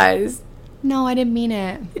what it was. No, I didn't mean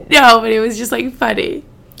it. No, but it was just, like, funny.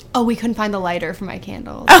 Oh, we couldn't find the lighter for my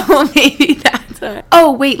candles. Oh, maybe that's it.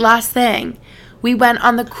 Oh, wait, last thing. We went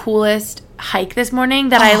on the coolest hike this morning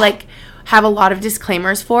that I, like, have a lot of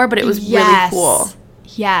disclaimers for, but it was really cool.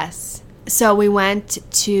 Yes. So we went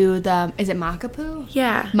to is it Makapu?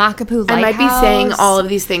 Yeah. Makapu Lighthouse. I might be saying all of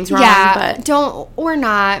these things wrong, but we're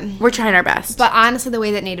not. We're trying our best. But honestly, the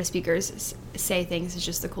way that native speakers say things is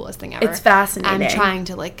just the coolest thing ever. It's fascinating. I'm trying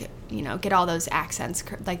to, like, get all those accents,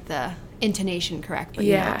 like the intonation correct. But,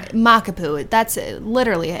 yeah. Makapu, that's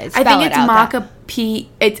literally it. I think it's Makapu.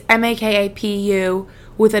 It's Makapu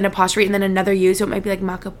with an apostrophe and then another U, so it might be like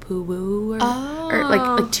Makapuwu or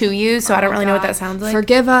like two U's. So I don't really know what that sounds like.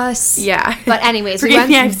 Forgive us. Yeah. But anyways, forgive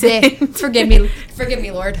me, I've sinned. Forgive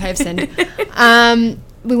me, Lord, I've sinned.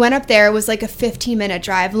 We went up there. It was like a 15-minute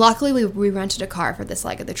drive. Luckily, we rented a car for this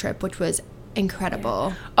leg of the trip, which was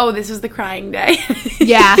incredible. Oh, this was the crying day.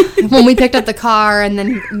 Yeah. When we picked up the car and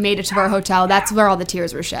then made it to our hotel, that's where all the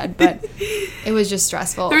tears were shed. But it was just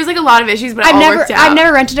stressful. There was like a lot of issues, but it all worked out. I've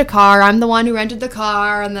never rented a car. I'm the one who rented the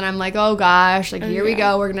car, and then I'm like, oh gosh, like here we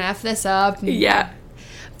go. We're gonna F this up. Yeah.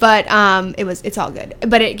 But it's all good.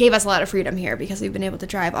 But it gave us a lot of freedom here because we've been able to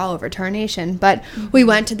drive all over Tar Nation. But we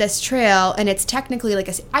went to this trail, and it's technically like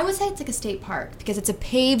I would say it's like a state park because it's a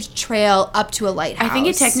paved trail up to a lighthouse. I think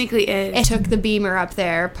it technically is. It took the Beamer up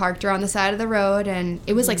there, parked her on the side of the road, and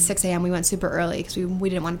it was like 6 a.m. We went super early because we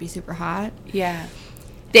didn't want to be super hot. Yeah.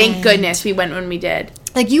 Thank goodness we went when we did.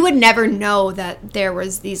 Like, you would never know that there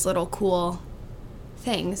was these little cool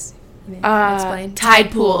things. Explain.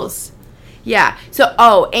 Tide pools. Yeah. So,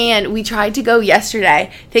 and we tried to go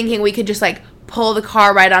yesterday thinking we could just, like, pull the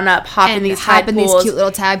car right on up, hop in these tide pools. These cute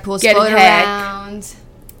little tide pools, get float around.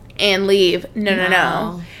 And leave.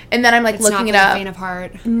 No. And then I'm, like, looking it up. Faint of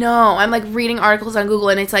heart. No. I'm, like, reading articles on Google,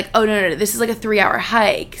 and it's like, oh, no. This is, like, a 3-hour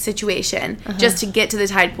hike situation just to get to the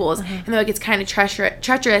tide pools. And they're like, it's kind of treacherous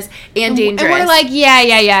and dangerous. And we're like,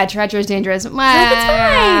 yeah. Treacherous, dangerous. Well, like,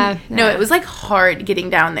 it's fine. No, it was, like, hard getting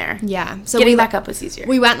down there. Yeah. So getting back up was easier.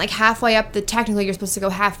 We went, like, halfway up technically you're supposed to go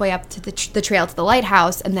halfway up to the trail to the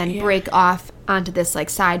lighthouse and then break off onto this, like,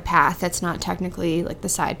 side path that's not technically, like, the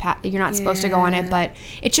side path. You're not supposed to go on it, but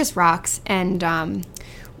it's just rocks. And,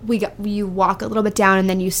 you walk a little bit down and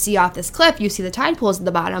then you see off this cliff, you see the tide pools at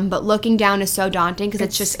the bottom, but looking down is so daunting because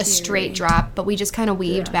it's just scary. A straight drop. But we just kind of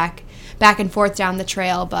weaved back and forth down the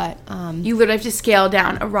trail. But you literally have to scale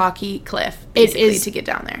down a rocky cliff basically to get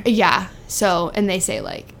down there. Yeah. So, and they say,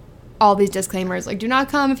 like, all these disclaimers, like, do not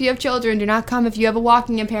come if you have children, do not come if you have a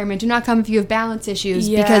walking impairment, do not come if you have balance issues,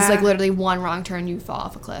 because, like, literally one wrong turn, you fall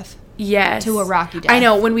off a cliff. Yes. To a rocky death. I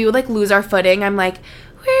know. When we would, like, lose our footing, I'm like,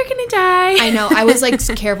 we're gonna die. I know. I was, like,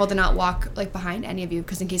 careful to not walk, like, behind any of you,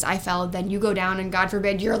 because in case I fell, then you go down, and God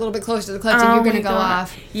forbid, you're a little bit closer to the cliff, and you're gonna go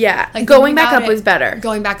off. Yeah. Like, going back up was better.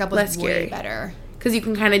 Going back up was less way scary. better. Because you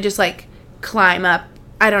can kind of just, like, climb up.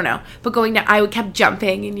 I don't know. But going down, I kept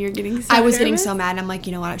jumping, and you're getting so I was nervous. getting so mad. I'm like,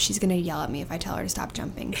 you know what? She's gonna yell at me if I tell her to stop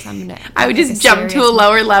jumping. So I would just jump to a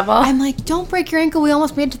lower level. I'm like, don't break your ankle. We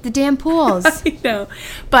almost made it to the damn pools. I know.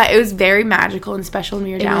 But it was very magical and special when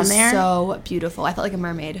we were down there. It was so beautiful. I felt like a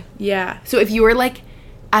mermaid. Yeah. So if you were, like,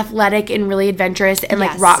 athletic and really adventurous and,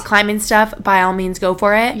 like, rock climbing stuff, by all means, go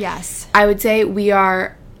for it. Yes. I would say we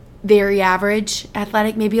are very average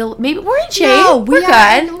athletic. Maybe we're in shape. No, we're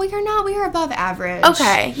good. We are not. We are above average.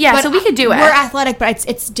 Okay. Yeah, but so we could do it. We're athletic, but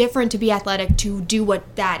it's different to be athletic to do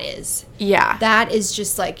what that is. Yeah. That is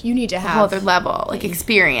just, like, you need to have a whole other level, like,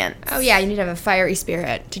 experience. Oh, yeah, you need to have a fiery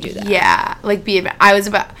spirit to do that. Yeah. Like, we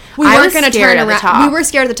weren't going to turn around. We were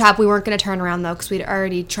scared at the top. We weren't going to turn around, though, because we'd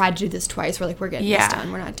already tried to do this twice. We're like, we're getting this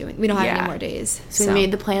done. We don't have any more days. So we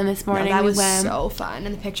made the plan this morning. No, that was so fun,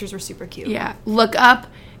 and the pictures were super cute. Yeah. Look up.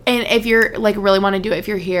 And if you're, like, really want to do it, if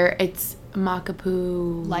you're here, it's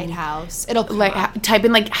Makapu Lighthouse. It'll come up. Type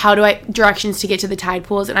in, like, directions to get to the tide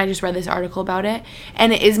pools, and I just read this article about it.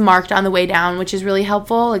 And it is marked on the way down, which is really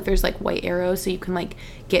helpful. Like, there's, like, white arrows so you can, like,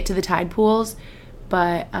 get to the tide pools.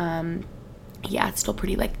 But Yeah, it's still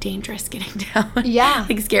pretty, like, dangerous getting down. Yeah.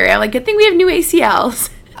 Like, scary. I'm like, good thing we have new ACLs.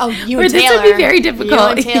 Oh, you or and Taylor. This would be very difficult. You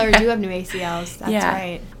and Taylor Yeah. do have new ACLs. That's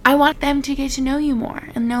right. I want them to get to know you more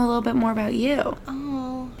and know a little bit more about you.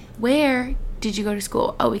 Oh. Where did you go to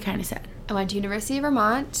school? Oh, we kind of said. I went to University of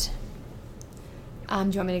Vermont. Do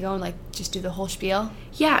you want me to go and, like, just do the whole spiel?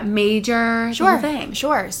 Yeah, major, the Sure, whole thing.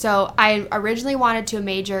 sure. So I originally wanted to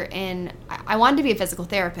major in, I wanted to be a physical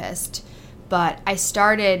therapist, but I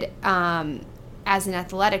started as an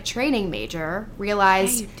athletic training major,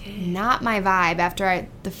 realized not my vibe. After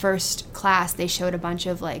the first class, they showed a bunch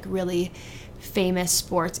of, like, really famous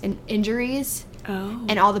sports injuries. Oh.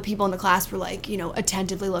 And all the people in the class were, like, you know,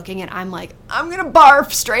 attentively looking, and I'm like, I'm gonna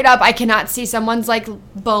barf straight up. I cannot see someone's, like,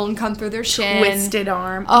 bone come through their shin. Twisted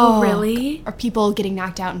arm. Oh, really? Or people getting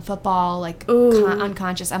knocked out in football, like,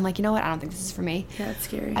 unconscious. I'm like, you know what? I don't think this is for me. Yeah, that's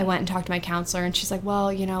scary. I went and talked to my counselor, and she's like,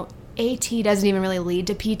 well, you know, AT doesn't even really lead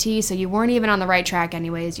to PT, so you weren't even on the right track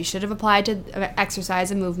anyways. You should have applied to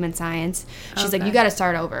exercise and movement science. She's like, you got to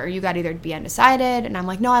start over. You got to either be undecided. And I'm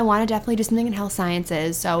like, no, I want to definitely do something in health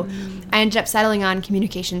sciences. So I ended up settling on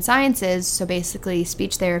communication sciences, so basically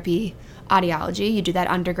speech therapy, audiology. You do that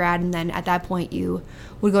undergrad, and then at that point you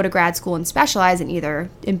would go to grad school and specialize in either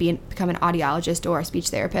become an audiologist or a speech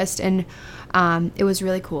therapist. And it was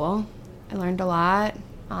really cool. I learned a lot.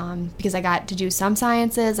 Because I got to do some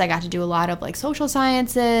sciences. I got to do a lot of, like, social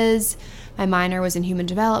sciences. My minor was in human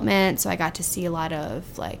development, so I got to see a lot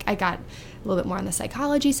of, like, I got a little bit more on the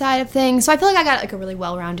psychology side of things. So I feel like I got, like, a really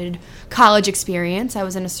well-rounded college experience. I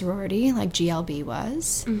was in a sorority, like GLB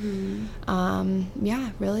was. Mm-hmm.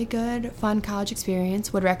 Yeah, really good, fun college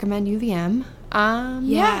experience. Would recommend UVM.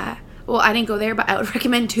 Yeah. Well, I didn't go there, but I would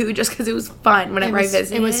recommend too, just because it was fun whenever I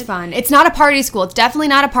visited. It was fun. It's not a party school. It's definitely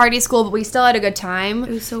not a party school, but we still had a good time. It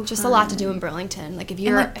was so just fun. a lot to do in Burlington. Like, if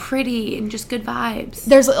you're and, like, pretty and just good vibes.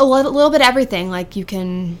 There's a little bit of everything. Like, you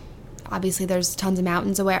can, obviously there's tons of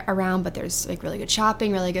mountains around, but there's, like, really good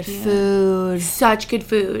shopping, really good food. Such good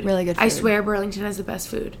food. Really good food. I swear Burlington has the best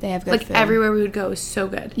food. They have good like, food. everywhere we would go is so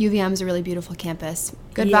good. UVM is a really beautiful campus.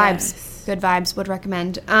 Good Yes. vibes. Good vibes. Would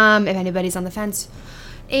recommend if anybody's on the fence.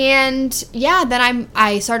 And yeah, then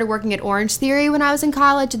I started working at Orange Theory when I was in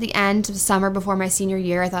college at the end of the summer before my senior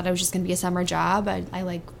year. I thought it was just going to be a summer job. I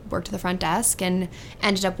like worked at the front desk and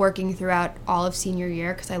ended up working throughout all of senior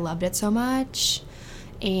year because I loved it so much.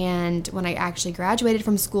 And when I actually graduated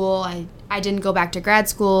from school, I didn't go back to grad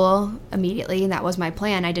school immediately, and that was my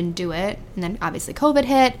plan. I didn't do it. And then obviously COVID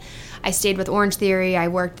hit. I stayed with Orange Theory. I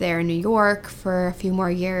worked there in New York for a few more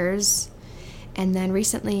years. And then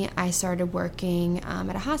recently I started working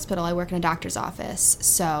at a hospital. I work in a doctor's office.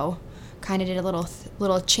 So kind of did a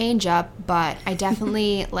little change up, but I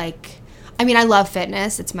definitely I love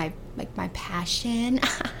fitness. It's my passion.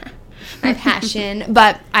 My passion.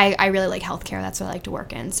 But I really like healthcare. That's what I like to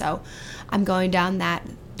work in. So I'm going down that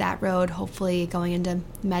road, hopefully going into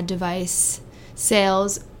med device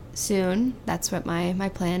sales soon. That's what my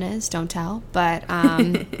plan is. Don't tell. But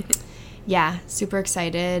yeah, super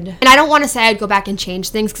excited. And I don't want to say I'd go back and change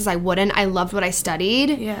things because I wouldn't. I loved what I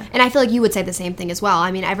studied. Yeah. And I feel like you would say the same thing as well.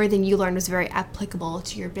 I mean, everything you learned was very applicable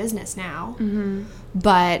to your business now. Mm-hmm.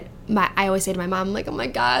 But I always say to my mom, like, oh my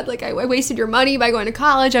God, like, I wasted your money by going to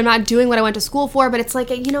college. I'm not doing what I went to school for. But it's like,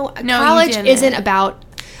 college isn't about,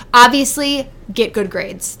 obviously, get good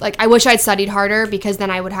grades. Like, I wish I'd studied harder because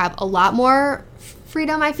then I would have a lot more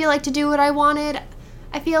freedom, I feel like, to do what I wanted.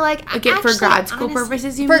 I feel like for grad school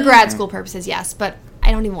purposes, you mean? For grad or? School purposes, yes. But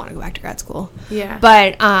I don't even want to go back to grad school. Yeah.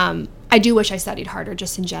 But I do wish I studied harder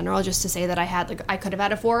just in general, just to say that I could have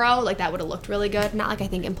had a 4.0. Like, that would have looked really good. Not like I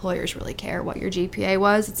think employers really care what your GPA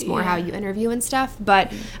was. It's more how you interview and stuff.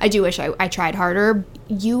 But I do wish I tried harder.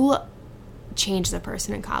 You change the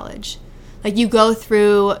person in college. Like,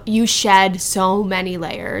 you shed so many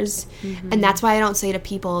layers. Mm-hmm. And that's why I don't say to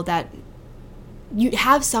people that you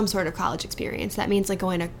have some sort of college experience. That means, like,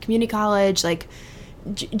 going to community college, like,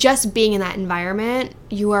 just being in that environment,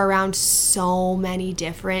 you are around so many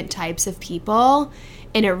different types of people,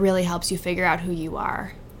 and it really helps you figure out who you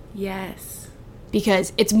are. Yes.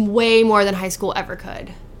 Because it's way more than high school ever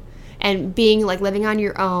could. And being, like, living on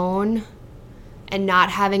your own and not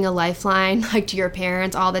having a lifeline, like, to your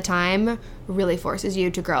parents all the time really forces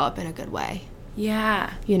you to grow up in a good way.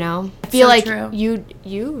 Yeah. You know? I feel like true.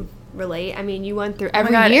 you relate. I mean, you went through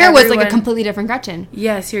every God, year was like a completely different Gretchen.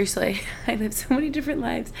 Yeah, seriously. I lived so many different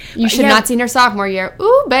lives. You should not seen her sophomore year.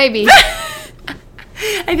 Ooh, baby.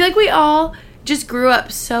 I feel like we all just grew up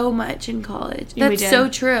so much in college. That's so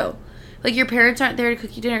true. Like, your parents aren't there to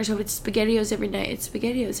cook you dinner, so if it's SpaghettiOs every night, it's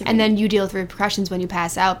SpaghettiOs every night. And then you deal with repercussions when you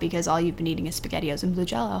pass out because all you've been eating is SpaghettiOs and blue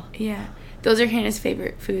Jell-O. Yeah. Those are Hannah's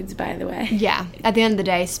favorite foods, by the way. Yeah. At the end of the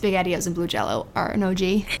day, SpaghettiOs and Blue Jello are an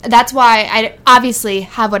OG. That's why I obviously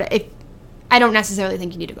have I don't necessarily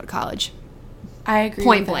think you need to go to college. I agree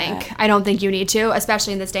Point with blank. that. I don't think you need to,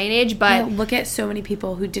 especially in this day and age. But Yeah, look at so many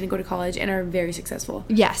people who didn't go to college and are very successful.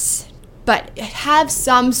 yes. But have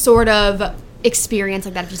some sort of experience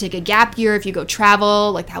like that. If you take a gap year, if you go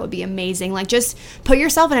travel, like that would be amazing. Like just put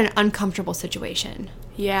yourself in an uncomfortable situation.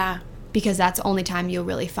 Yeah. Because that's the only time you'll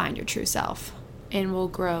really find your true self. And will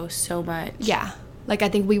grow so much. Yeah. Like, I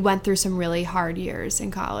think we went through some really hard years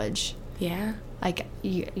in college. Yeah. Like,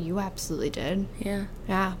 you absolutely did. Yeah.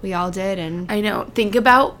 Yeah, we all did. And I know. Think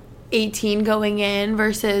about 18 going in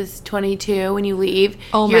versus 22 when you leave.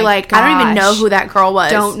 Oh You're my like, I don't even know gosh. who that girl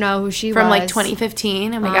was. don't know who she From was. like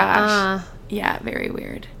 2015. Oh my gosh. Yeah, very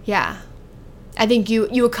weird. Yeah. I think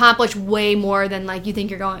you accomplish way more than like you think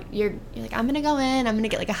you're like, I'm gonna go in, I'm gonna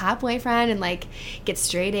get like a hot boyfriend and like get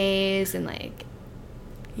straight A's and like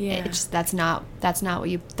Yeah. it's just that's not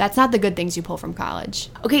the good things you pull from college.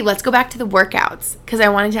 Okay, let's go back to the workouts because I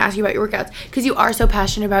wanted to ask you about your workouts because you are so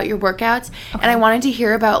passionate about your workouts, and I wanted to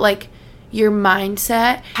hear about like your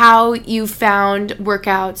mindset, how you found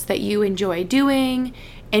workouts that you enjoy doing,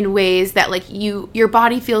 in ways that like your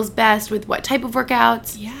body feels best with what type of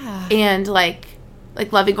workouts. Yeah. And like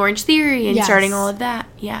loving Orange Theory and Yes. starting all of that.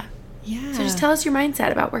 Yeah. Yeah. So just tell us your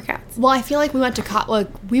mindset about workouts. Well, I feel like we went to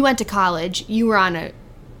college. You were on a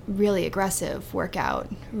really aggressive workout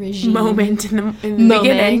regime. Moment in the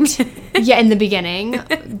beginning. Yeah, in the beginning,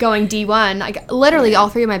 going D1. Like literally, all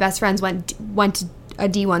three of my best friends went to a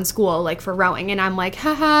D1 school, like for rowing, and I'm like,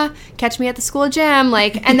 haha, catch me at the school gym,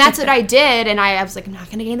 like, and that's what I did. And I was like, I'm not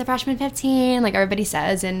gonna gain the freshman 15, like everybody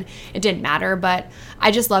says, and it didn't matter. But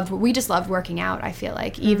we just loved working out. I feel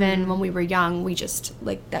like even when we were young, we just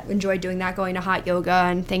like that enjoyed doing that, going to hot yoga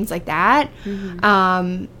and things like that.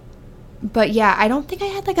 But yeah, I don't think I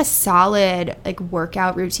had like a solid like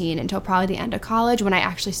workout routine until probably the end of college when I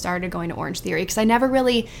actually started going to Orange Theory, because I never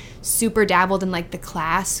really super dabbled in like the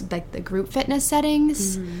class, like the group fitness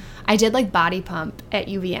settings. I did like body pump at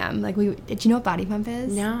UVM. Like did you know what body pump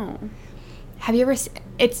is? No. Have you ever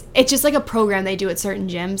it's just like a program they do at certain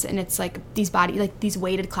gyms, and it's like these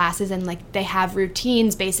weighted classes, and like they have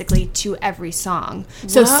routines basically to every song.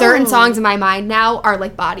 So Whoa. certain songs in my mind now are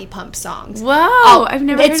like body pump songs. Whoa, I've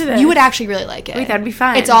never heard of this. You would actually really like it. Wait, that'd be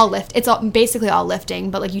fun. It's basically all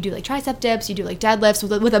lifting, but like you do like tricep dips, you do like deadlifts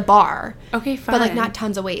with a bar. Okay, fun. But like not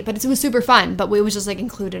tons of weight, but it was super fun. But it was just like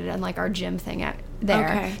included in like our gym thing there.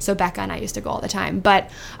 Okay. So Becca and I used to go all the time.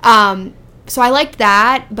 But so I liked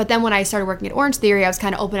that, but then when I started working at Orange Theory, I was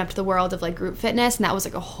kind of open up to the world of like group fitness, and that was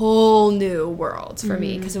like a whole new world for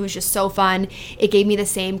me because it was just so fun. It gave me the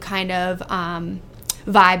same kind of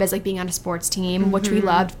vibe as like being on a sports team, which we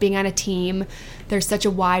loved. Being on a team, there's such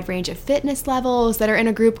a wide range of fitness levels that are in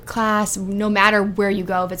a group class, no matter where you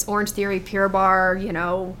go. If it's Orange Theory, Pure Barre,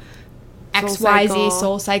 XYZ,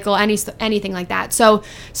 Soul Cycle, anything like that. So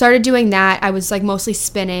started doing that. I was like mostly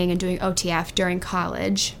spinning and doing OTF during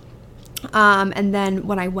college. And then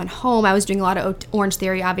when I went home, I was doing a lot of Orange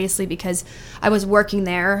Theory, obviously, because I was working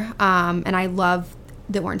there. And I love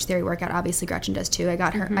the Orange Theory workout. Obviously, Gretchen does too. I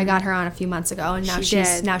got her on a few months ago, and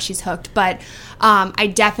now she's hooked. But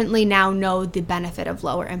I definitely now know the benefit of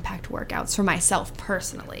lower impact workouts for myself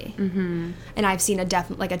personally. And I've seen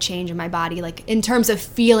a change in my body, like in terms of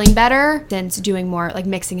feeling better, since doing more like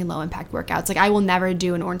mixing and low impact workouts. Like I will never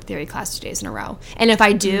do an Orange Theory class 2 days in a row, and if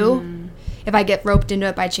I do. If I get roped into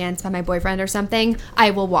it by chance by my boyfriend or something, I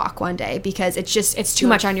will walk one day because it's too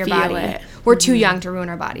much on your body. It. We're too young to ruin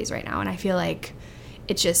our bodies right now, and I feel like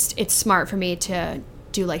it's smart for me to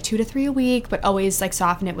do like 2 to 3 a week, but always like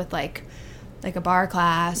soften it with like a bar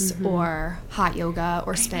class or hot yoga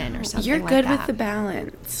or spin or something. You're like good that. with the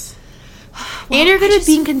balance. Well, and you're good I at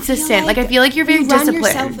being just consistent. feel I feel like you're very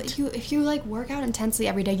disciplined. If you like work out intensely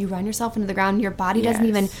every day, you run yourself into the ground. Your body doesn't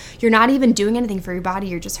even. You're not even doing anything for your body.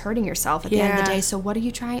 You're just hurting yourself at the end of the day. So what are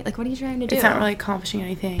you trying? Like, what are you trying to do? It's not really accomplishing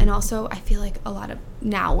anything. And also, I feel like a lot of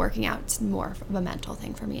now working out, it's more of a mental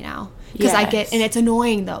thing for me now, because I get, and it's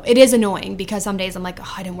annoying though. It is annoying because some days I'm like,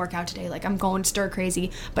 oh, I didn't work out today. Like I'm going stir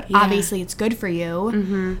crazy, but obviously it's good for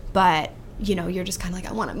you. But you're just kind of like,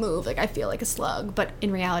 I want to move. Like I feel like a slug, but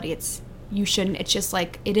in reality, you shouldn't. It's just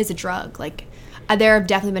like, it is a drug. Like there have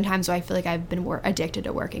definitely been times where I feel like I've been addicted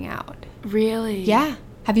to working out. Really? Yeah.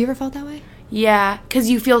 Have you ever felt that way? Yeah, because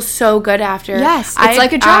you feel so good after. Yes, it's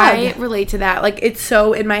like a drug. I relate to that. Like, it's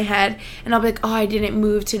so in my head, and I'll be like, oh, I didn't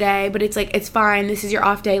move today, but it's like, it's fine. This is your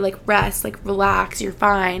off day. Like, rest, like, relax. You're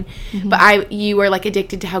fine. But you are, like,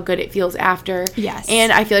 addicted to how good it feels after. Yes.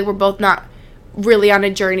 And I feel like we're both not really on a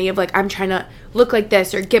journey of like I'm trying to look like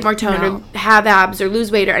this or get more toned or have abs or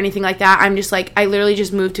lose weight or anything like that. I'm just like I literally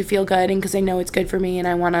just moved to feel good and because I know it's good for me and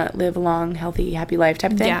I want to live a long, healthy, happy life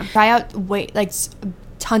type of thing. Yeah. Try out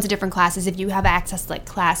tons of different classes. If you have access to like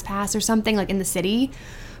ClassPass or something like in the city,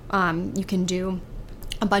 you can do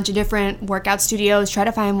a bunch of different workout studios. Try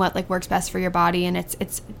to find what like works best for your body, and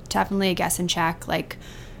it's definitely a guess and check like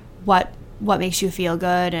what makes you feel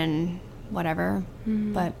good and whatever.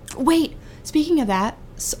 But wait, speaking of that,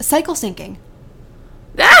 cycle syncing.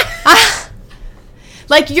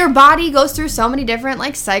 Like your body goes through so many different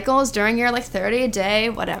like cycles during your like 30 a day,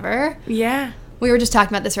 whatever. Yeah. We were just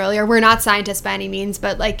talking about this earlier. We're not scientists by any means,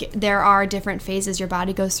 but like there are different phases your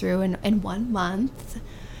body goes through in 1 month.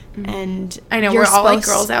 And I know we're all like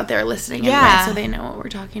girls out there listening, anyway, so they know what we're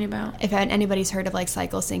talking about. If anybody's heard of like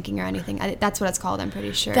cycle syncing or anything, that's what it's called. I'm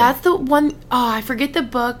pretty sure. That's the one. Oh, I forget the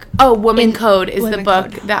book. Oh, Woman Code is the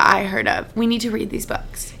book that I heard of. We need to read these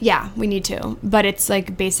books. Yeah, we need to. But it's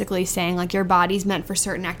like basically saying like your body's meant for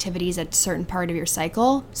certain activities at a certain part of your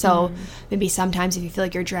cycle. So maybe sometimes if you feel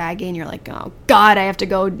like you're dragging, you're like, oh God, I have to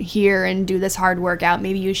go here and do this hard workout.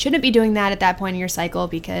 Maybe you shouldn't be doing that at that point in your cycle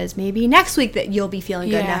because maybe next week that you'll be feeling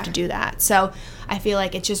good enough to do that. So I feel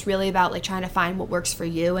like it's just really about like trying to find what works for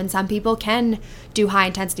you. And some people can do high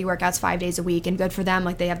intensity workouts 5 days a week and good for them.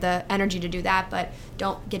 Like they have the energy to do that, but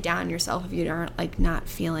don't get down on yourself if you aren't like not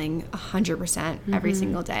feeling 100% every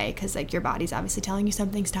single day. Cause like your body's obviously telling you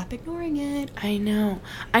something. Stop ignoring it. I know.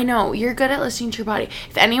 You're good at listening to your body.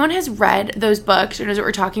 If anyone has read those books or knows what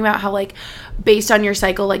we're talking about, how like based on your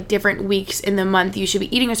cycle, like different weeks in the month, you should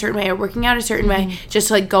be eating a certain way or working out a certain way just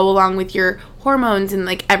to like go along with your hormones and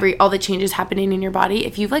like all the changes happening in your body.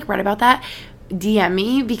 If you've like read about that, DM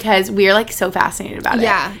me because we're like so fascinated about it.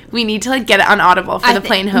 Yeah. We need to like get it on Audible for the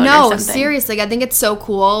plain hood or something. No, seriously. I think it's so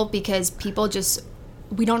cool because people just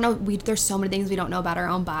we don't know there's so many things we don't know about our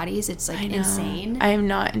own bodies. It's like insane. I am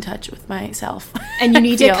not in touch with myself. And you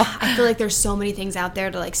need to I feel like there's so many things out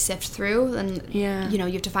there to like sift through and you know,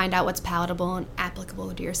 you have to find out what's palatable and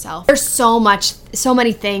applicable to yourself. There's so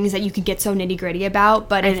many things that you can get so nitty-gritty about,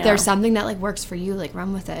 but if there's something that like works for you, like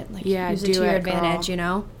run with it. Like use it to your advantage, you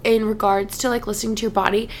know? In regards to like listening to your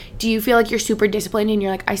body, do you feel like you're super disciplined and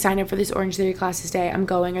you're like, I signed up for this Orange Theory class today, I'm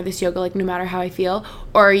going, or this yoga, like no matter how I feel?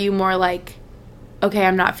 Or are you more like, okay,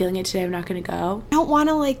 I'm not feeling it today, I'm not going to go? I don't want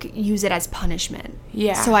to, like, use it as punishment.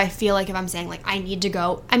 Yeah. So I feel like if I'm saying, like, I need to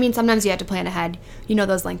go, I mean, sometimes you have to plan ahead. You know,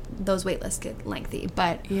 those wait lists get lengthy.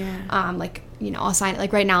 But, like, you know,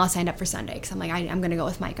 right now I'll sign up for Sunday because I'm like, I'm going to go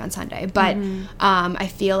with Mike on Sunday. But I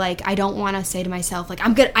feel like I don't want to say to myself, like,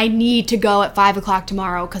 I need to go at 5 o'clock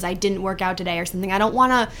tomorrow because I didn't work out today or something. I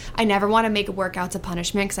never want to make workouts a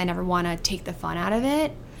punishment because I never want to take the fun out of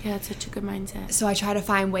it. Yeah, that's such a good mindset. So I try to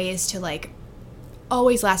find ways to, like,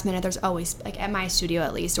 always last minute. There's always, like, at my studio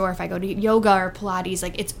at least, or if I go to yoga or Pilates,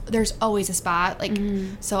 like, there's always a spot, like,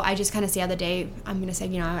 so I just kind of see how the day, I'm gonna say,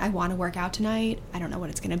 you know, I want to work out tonight, I don't know what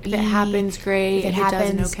it's gonna be. If it happens, great. If it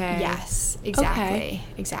happens, doesn't, okay. Yes, exactly.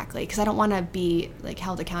 Because I don't want to be, like,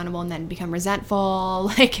 held accountable and then become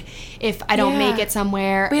resentful, like, if I don't make it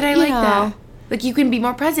somewhere. But I like that. Like, you can be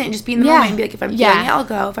more present and just be in the moment and be like, if I'm feeling it, I'll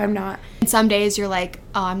go. If I'm not. And some days you're like,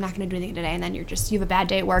 oh, I'm not going to do anything today. And then you have a bad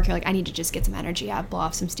day at work. You're like, I need to just get some energy out, blow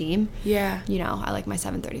off some steam. Yeah. You know, I like my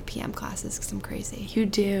 7:30 p.m. classes because I'm crazy. You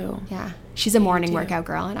do. Yeah. She's a morning workout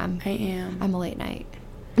girl, and I am. I'm a late night.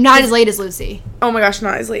 I'm not as late as Lucy. Oh my gosh,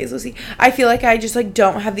 not as late as Lucy. I feel like I just, like,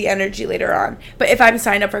 don't have the energy later on. But if I'm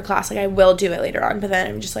signed up for a class, like, I will do it later on. But then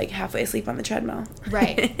I'm just, like, halfway asleep on the treadmill.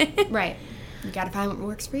 Right. Right. You gotta find what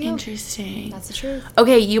works for you. Interesting. That's the truth.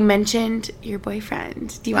 Okay, you mentioned your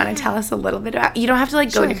boyfriend. Do you want to tell us a little bit about? You don't have to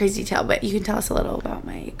like go into crazy detail, but you can tell us a little about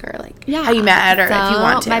Mike or like how you met, or if you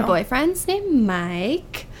want to. My boyfriend's named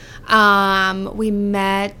Mike. We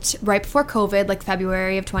met right before COVID, like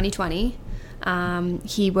February of 2020.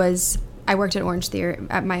 I worked at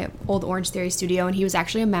my old Orange Theory studio, and he was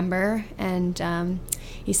actually a member, and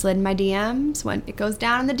he slid in my DMs when it goes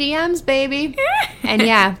down in the DMs, baby. And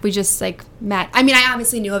yeah, we just like met. I mean, I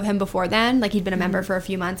obviously knew of him before then. Like, he'd been a member for a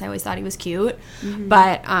few months. I always thought he was cute.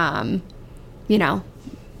 But, you know,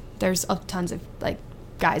 there's tons of like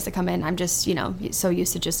guys that come in. I'm just, you know, so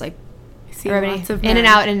used to just like everybody in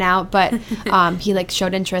and out. But he like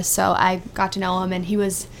showed interest. So I got to know him, and he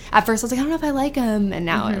was, at first I was like, I don't know if I like him. And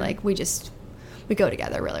now like we go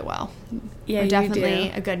together really well. Yeah, we're definitely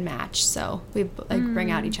a good match. So we like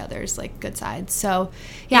bring out each other's like good sides. So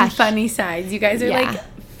yeah, and funny sides. You guys are like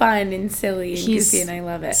fun and silly and goofy, and I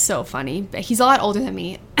love it. So funny. He's a lot older than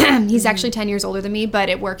me. He's actually 10 years older than me, but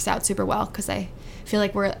it works out super well because feel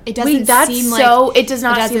like it doesn't Wait, that's seem so, like it does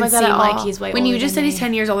not seem like that at all. He's way when older you just than said he's me.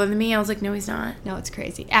 10 years older than me, I was like, no, he's not. No, it's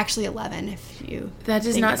crazy. Actually 11 if you That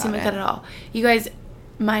does think not seem about like it. that at all. You guys,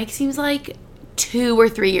 Mike seems like 2 or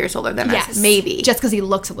 3 years older than us, maybe. Just because he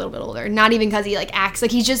looks a little bit older, not even because he like acts like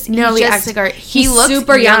he's just No, he's he just, acts like our- he he's looks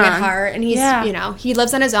super young at young. heart, and he's you know, he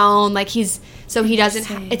lives on his own, like he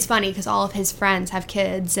doesn't. It's funny because all of his friends have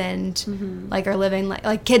kids and like are living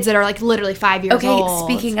like kids that are like literally 5 years old.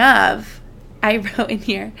 Okay, speaking of, I wrote in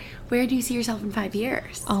here, where do you see yourself in 5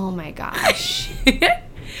 years? Oh my gosh.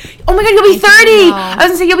 Oh my god, you'll be 30! know. I was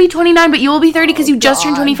gonna say you'll be 29, but you will be 30 because you just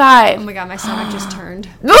turned 25. Oh my god, my stomach just turned.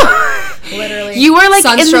 Literally. You were like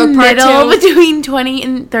Sunstroke in the part middle two. between 20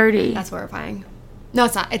 and 30. That's horrifying. No,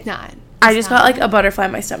 it's not. It's not. I just got like a butterfly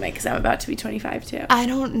in my stomach because I'm about to be 25 too. I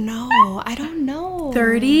don't know.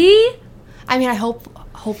 30? I mean,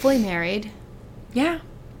 hopefully married. Yeah.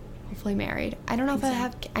 Hopefully married. I don't know if I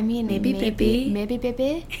have. I mean, Maybe baby. Maybe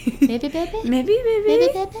baby. Maybe baby. Maybe,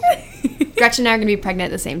 baby. Gretchen and I are gonna be pregnant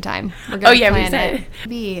at the same time. We're gonna Oh, yeah, we plan said.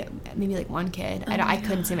 it. Maybe like one kid. I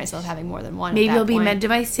couldn't see myself having more than one. Maybe at that you'll be point. med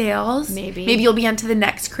device sales. Maybe. Maybe you'll be onto the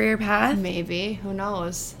next career path. Maybe. Who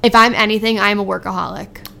knows? If I'm anything, I'm a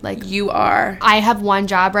workaholic. Like You are. I have one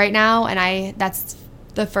job right now, and that's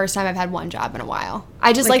the first time I've had one job in a while.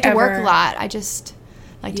 I just Like like to work ever. a lot. I just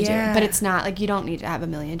like to do Yeah. it. But it's not like you don't need to have a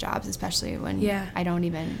million jobs, especially when Yeah. I don't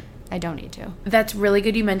need to. That's really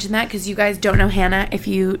good you mentioned that because you guys don't know Hannah. If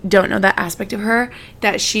you don't know that aspect of her,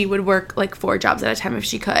 that she would work like 4 jobs at a time if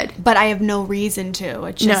she could. But I have no reason to.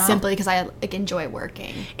 It's just No. simply because I like enjoy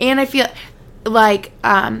working. And I feel like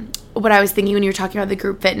what I was thinking when you were talking about the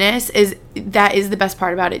group fitness is that is the best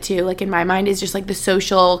part about it too. Like in my mind is just like the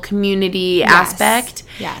social community aspect.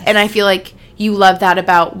 Yes. And I feel like you love that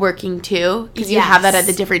about working too because you have that Yes. at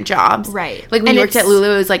the different jobs. Right. Like when And you worked at it's-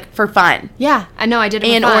 Lulu, it was like for fun. Yeah, I know. I did it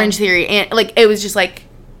for And fun. Orange Theory. And like it was just like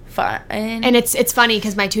fun. And it's funny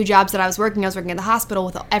because my 2 jobs that I was working at the hospital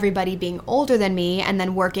with everybody being older than me, and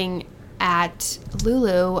then working at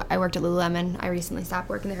Lulu. I worked at Lululemon. I recently stopped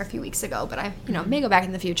working there a few weeks ago, but I may go back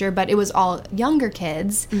in the future. But it was all younger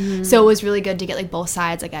kids, so it was really good to get like both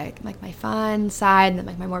sides, like my fun side and then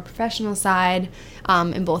like my more professional side,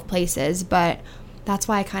 in both places. But that's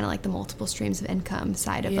why I kind of like the multiple streams of income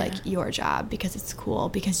side of like your job, because it's cool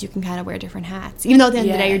because you can kind of wear different hats, even though at the end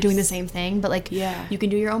of the day you're doing the same thing, but like you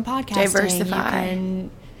can do your own podcasting, Diversify.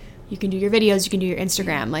 you can do your videos, you can do your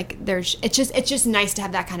Instagram. Like it's just nice to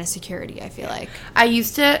have that kind of security, I feel like. I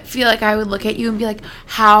used to feel like I would look at you and be like,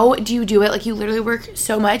 how do you do it? Like you literally work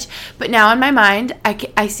so much. But now in my mind,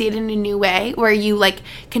 I see it in a new way where you like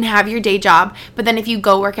can have your day job. But then if you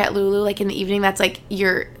go work at Lulu, like in the evening, that's like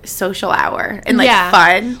your social hour and like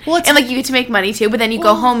fun. Well, and like you get to make money too. But then you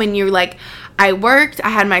go home and you're like, I worked, I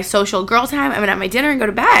had my social girl time, I'm gonna have my dinner and go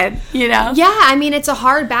to bed, you know? Yeah, I mean, it's a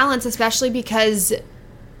hard balance, especially because,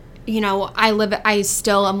 you know, I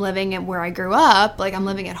still am living at where I grew up. Like, I'm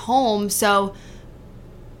living at home, so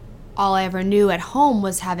all I ever knew at home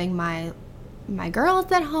was having my girls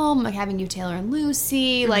at home, like having you, Taylor and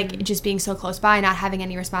Lucy, like just being so close by, not having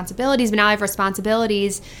any responsibilities. But now I have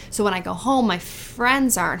responsibilities, so when I go home, my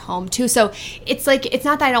friends aren't home too. So it's like, it's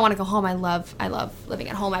not that I don't want to go home. I love living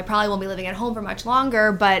at home. I probably won't be living at home for much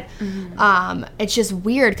longer, but it's just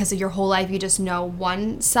weird because your whole life you just know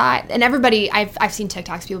one side. And everybody, I've seen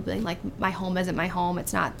TikToks, people being like, my home isn't my home.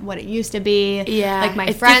 It's not what it used to be. Yeah, like my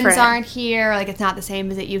it's friends different. aren't here. Like it's not the same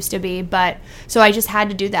as it used to be. But so I just had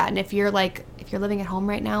to do that. And if you're living at home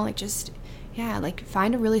right now, like just like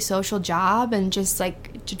find a really social job and just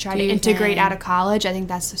like to try to integrate out of college. I think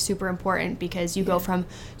that's super important because you go from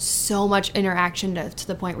so much interaction to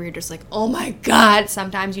the point where you're just like, oh my god,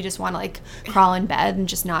 sometimes you just want to like crawl in bed and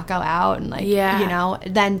just not go out and like you know,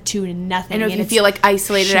 then to nothing. I know if and you it's feel like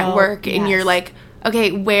isolated at work and you're like,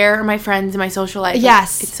 okay, where are my friends in my social life? Like,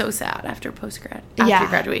 Yes. it's so sad after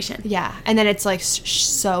graduation. Yeah, and then it's like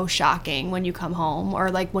so shocking when you come home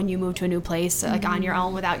or like when you move to a new place, like on your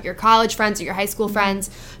own without your college friends or your high school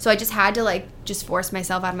friends. So I just had to like just force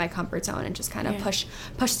myself out of my comfort zone and just kind of push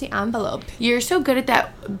the envelope. You're so good at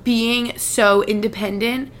that, being so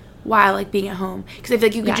independent while like being at home, because I feel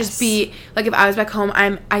like you could just be like, if I was back home,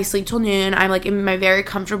 I sleep till noon, I'm like in my very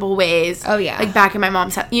comfortable ways, like back in my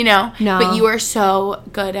mom's house, you know. But you are so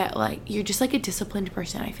good at like, you're just like a disciplined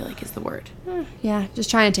person, I feel like is the word. Yeah,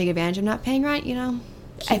 just trying to take advantage of not paying rent, you know.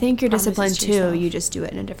 I think you're disciplined too. You just do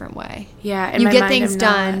it in a different way. Yeah, you get things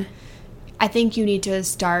done. I think you need to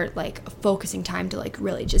start like focusing time to like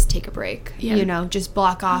really just take a break. You know, just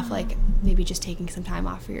block off like maybe just taking some time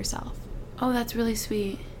off for yourself. Oh, that's really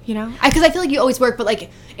sweet. You know, because I feel like you always work, but like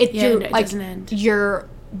it doesn't end. You're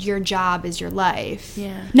your job is your life.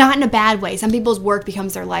 Yeah. Not in a bad way. Some people's work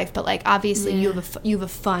becomes their life, but like obviously you have a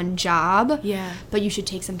fun job. Yeah. But you should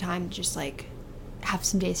take some time to just like have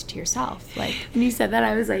some days to yourself. Like When you said that,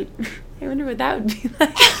 I was like, I wonder what that would be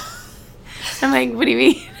like. I'm like, what do you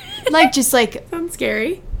mean? like just like Sounds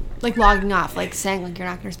scary. like logging off, like saying like you're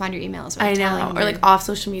not gonna respond to your emails. Or, I like, know. telling Or your- like off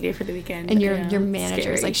social media for the weekend. and I know. your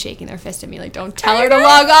manager is Scary. like shaking their fist at me like don't tell her to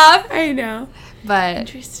log off. I know. But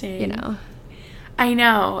Interesting. you know, I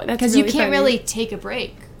know. That's because really you can't funny. really take a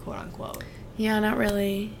break, quote unquote. Yeah, not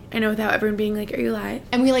really. I know, without everyone being like, are you live?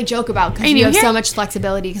 And we like joke about because I we know, have yeah. so much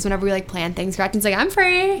flexibility. Because whenever we like plan things, Gretchen's like, I'm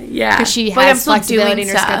free. Yeah. Because she Like, I'm has still flexibility doing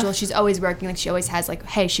in her stuff. schedule. She's always working. Like she always has like,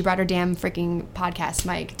 hey, she brought her damn freaking podcast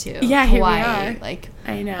mic to Yeah, here we Hawaii. are. Like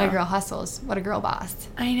I know. my girl hustles. What a girl boss.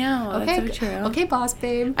 I know. Okay, That's so true. Okay, boss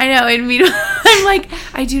babe. I know. And meanwhile, I'm like,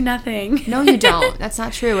 I do nothing. No, you don't. That's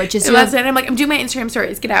not true. It just And that's it. I'm like, I'm doing my Instagram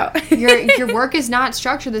stories. Get out. your work is not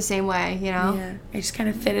structured the same way. You know. Yeah. I just kind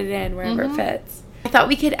of fit it in wherever Mm-hmm. it fits. I thought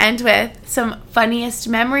we could end with some funniest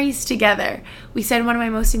memories together. We said one of my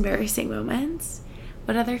most embarrassing moments.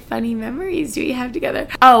 What other funny memories do we have together?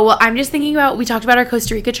 Oh, well, I'm just thinking about, we talked about our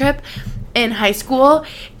Costa Rica trip in high school,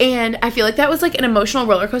 and I feel like that was like an emotional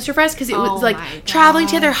roller coaster for us because it was Oh like my traveling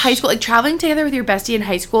together, gosh. high school, like traveling together with your bestie in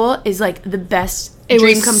high school is like the best It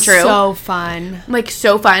dream was come true. so fun. Like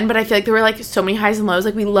so fun, but I feel like there were like so many highs and lows.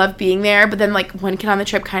 Like we loved being there, but then like one kid on the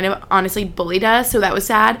trip kind of honestly bullied us, so that was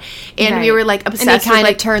sad. And we Right. were like obsessed And they kind with of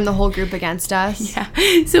like turned the whole group against us. yeah,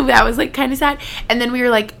 so that was like kind of sad. And then we were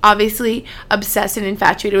like obviously obsessed and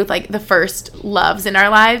infatuated with like the first loves in our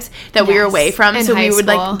lives that we were Yes, away from, in so we high would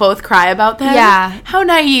school. like both cry about them. Yeah. How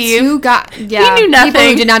naive. You got yeah. knew People nothing.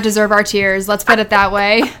 who did not deserve our tears. Let's put it that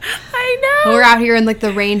way. I know. We're out here in like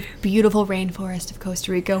the beautiful rainforest of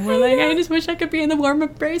Costa Rica. We're like, I just wish I could be in the warm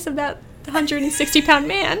embrace of that 160-pound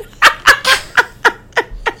man.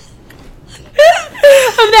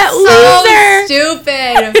 Of that So loser.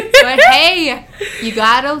 stupid. But hey, you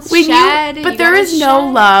gotta We shed. knew, but you there gotta is no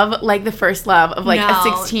shed. love like the first love of like No, a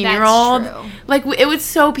that's 16-year-old. true. Like it was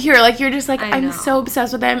so pure. Like you're just like, I I'm know. so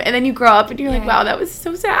obsessed with him, and then you grow up and you're like, Yeah. wow, that was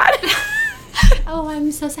so sad. Oh,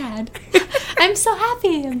 I'm so sad. I'm so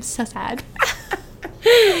happy. I'm so sad.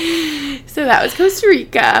 So that was Costa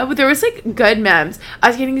Rica, but there was like good memes. I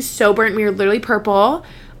was getting so burnt. We were literally purple,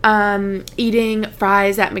 eating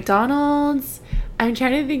fries at McDonald's. I'm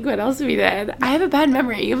trying to think what else we did. I have a bad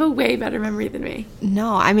memory. You have a way better memory than me.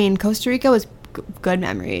 No, I mean Costa Rica was good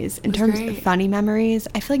memories. In terms great. of funny memories,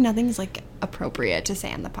 I feel like nothing's like appropriate to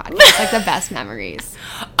say on the podcast. Like the best memories.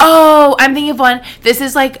 Oh, I'm thinking of one. This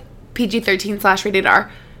is like PG-13/rated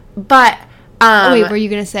R, but Oh wait, were you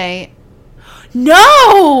gonna say? no.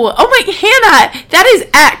 Oh my, Hannah, that is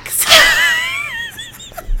X.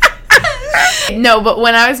 No, but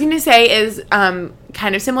what I was going to say is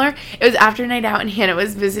kind of similar. It was after a night out and Hannah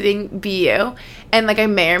was visiting BU, and like I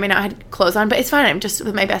may or may not have clothes on, but it's fine. I'm just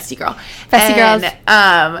with my bestie girl. Bestie girls.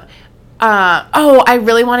 Oh, I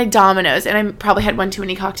really wanted Domino's, and I probably had one too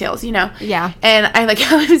many cocktails, you know? Yeah. And I like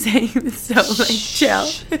how I'm saying this so like chill.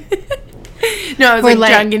 No, I was like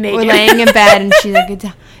drunk and naked. We're laying in bed and she's like,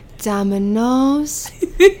 Domino's,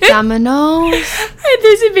 Domino's. And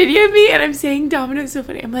there's a video of me and I'm saying Domino's so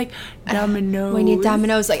funny. I'm like, Domino's. We need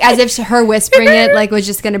Domino's, like as if her whispering it like was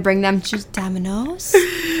just gonna bring them to Domino's.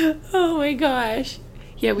 Oh my gosh.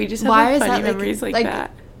 Yeah, we just have Why like, is funny that memories like like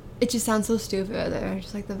that. It just sounds so stupid. They're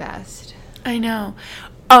just like the best. I know.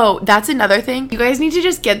 Oh, that's another thing. You guys need to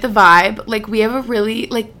just get the vibe. Like, we have a really,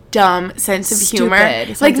 like, dumb sense of humor.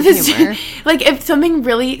 Stupid Like, sense of humor. like, if something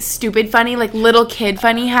really stupid funny, like, little kid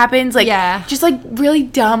funny happens, like, Yeah. just, like, really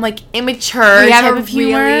dumb, like, immature We type have a of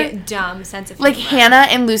humor. really dumb sense of Like, humor. Hannah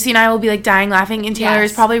and Lucy and I will be, like, dying laughing, and Taylor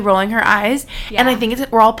is Yes. probably rolling her eyes. And I Yeah.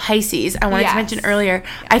 think we're all Pisces. I wanted to Yes. mention earlier.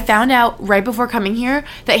 I found out right before coming here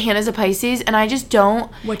that Hannah's a Pisces, and I just don't.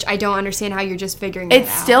 Which I don't understand how you're just figuring it out.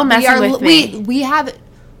 It's still messing with me.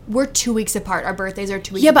 We're 2 weeks apart. Our birthdays are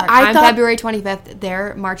 2 weeks Yeah, but apart. I I'm thought- February 25th.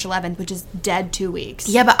 They're March 11th, which is dead 2 weeks.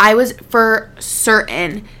 Yeah, but I was for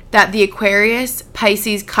certain that the Aquarius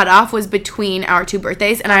Pisces cutoff was between our two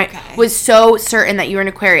birthdays, and I was so certain that you were an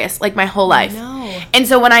Aquarius like my whole life. know. And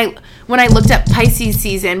so when I looked up Pisces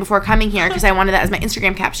season before coming here, because I wanted that as my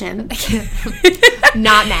Instagram caption,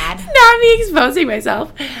 Not mad. not me exposing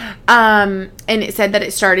myself, and it said that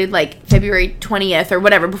it started like February 20th or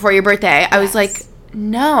whatever before your birthday. I was like,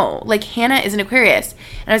 no. Like, Hannah is an Aquarius.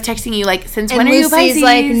 And I was texting you, like, since when are Lucy's you Pisces?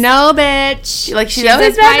 like, no, bitch. Like, she's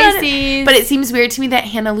always a been Pisces. But it seems weird to me that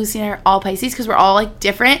Hannah, Lucy, and I are all Pisces because we're all, like,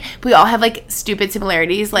 different. But we all have, like, stupid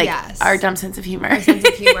similarities. Like, our dumb sense of humor. Our sense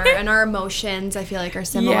of humor. And our emotions, I feel like, are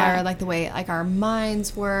similar. Yeah. Like, the way, like, our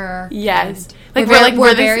minds work. Yes. Like,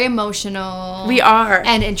 we're very emotional. We are.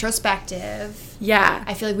 And introspective. Yeah.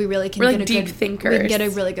 I feel like we really can we're get like a deep good, thinkers. we can get a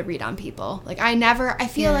really good read on people. Like, I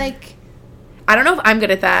feel like... I don't know if I'm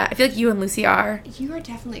good at that. I feel like you and Lucy are. You are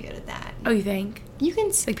definitely good at that. Oh, you think? You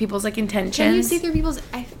can... Like, people's, like, intentions? Can you see through people's...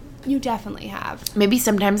 You definitely have. Maybe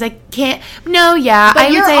sometimes I can't. No, yeah. But I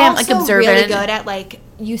would say I'm, like, observant. You're really good at, like,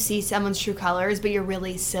 you see someone's true colors, but you're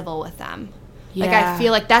really civil with them. Yeah. Like, I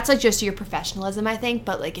feel like that's, like, just your professionalism, I think.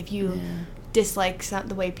 But, like, if you dislike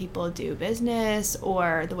the way people do business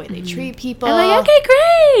or the way they treat people... I'm like, okay,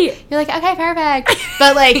 great! You're like, okay, perfect.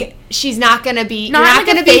 But, like, she's not going to be... Not you're not like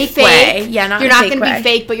going a to be fake way. fake. Yeah, not You're in a not fake going to way. be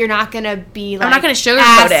fake, but you're not going to be, like... I'm not gonna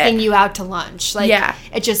sugarcoat it. asking you out to lunch. Like, Yeah.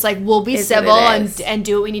 It's just, like, we'll be Is what civil it is. and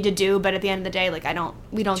do what we need to do, but at the end of the day, like,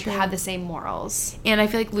 we don't have the same morals. And I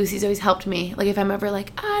feel like Lucy's always helped me. Like, if I'm ever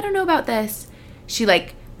like, I don't know about this, she,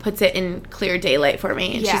 like, puts it in clear daylight for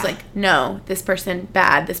me. And she's like, no, this person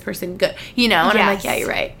bad, this person good. You know? And I'm like, yeah, you're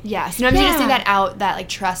right. Yeah. Sometimes you just need that like,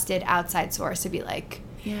 trusted outside source to be like,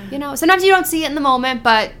 Yeah. you know, sometimes you don't see it in the moment,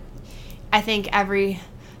 but I think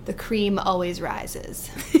the cream always rises.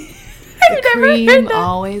 I've never heard Cream that.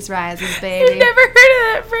 always rises, baby. I've never heard of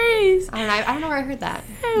that phrase. I don't know where I heard that.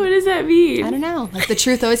 What does that mean? I don't know. Like, the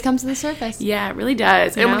truth always comes to the surface. Yeah, it really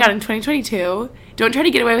does. You Oh my know? God, in 2022, don't try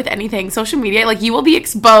to get away with anything. Social media, like, you will be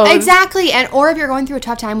exposed. Exactly. Or if you're going through a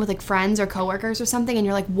tough time with, like, friends or coworkers or something, and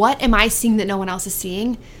you're like, what am I seeing that no one else is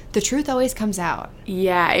seeing? The truth always comes out.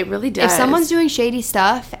 Yeah, it really does. If someone's doing shady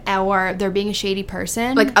stuff or they're being a shady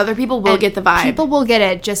person, like, other people will get the vibe. People will get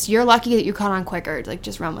it. Just, you're lucky that you caught on quicker. Like,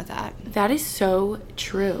 just run with that. That is so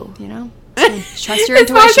true. You know? So trust your This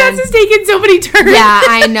intuition. podcast has taken so many turns. Yeah,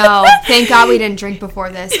 I know. Thank God we didn't drink before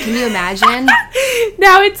this. Can you imagine?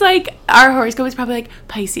 Now it's like, our horoscope is probably like,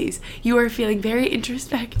 Pisces, you are feeling very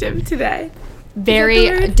introspective today. Very Is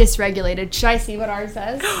that the word? dysregulated. Should I see what ours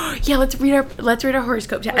says? Yeah, let's read our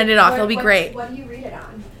horoscope to end it off. It'll be great. What do you read it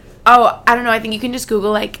on? Oh, I don't know. I think you can just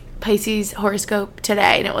Google, like, Pisces horoscope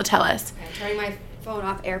today, and it will tell us. Okay, turning my phone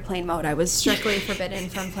off airplane mode. I was strictly forbidden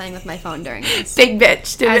from playing with my phone during this. Big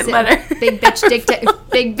bitch didn't let her. Big bitch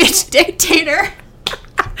dictator.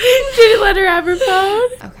 Didn't let her have her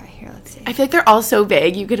phone. Okay, here, let's see. I feel like they're all so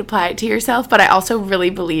vague. You could apply it to yourself, but I also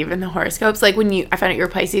really believe in the horoscopes. Like, when I found out you're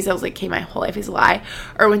Pisces, I was like, okay, my whole life is a lie.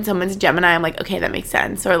 Or when someone's Gemini, I'm like, okay, that makes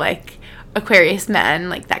sense. Or, like, Aquarius men,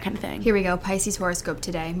 like, that kind of thing. Here we go. Pisces horoscope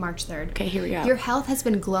today, March 3rd. Okay, here we go. Your health has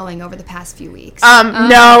been glowing over the past few weeks.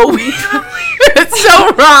 No. It's so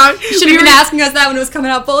wrong. Should have been asking us that when it was coming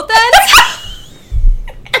out both ends.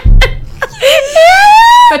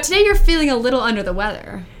 But today you're feeling a little under the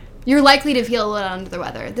weather. You're likely to feel a little under the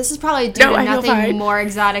weather. This is probably due to I feel nothing fine. more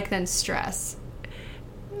exotic than stress.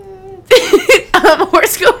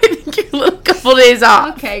 Horoscope, I think you're a little couple days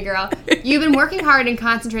off. Okay, girl. You've been working hard and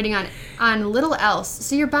concentrating on little else,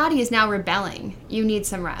 so your body is now rebelling. You need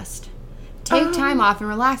some rest. Take time off and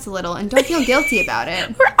relax a little, and don't feel guilty about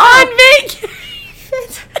it. We're on vacation.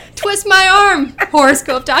 Twist my arm.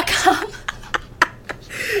 Horoscope.com.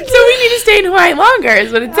 So we need to stay in Hawaii longer,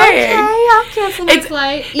 is what it's saying. Okay, I'll cancel my It's-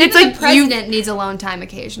 flight. it's Even like the president needs alone time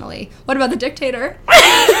occasionally. What about the dictator?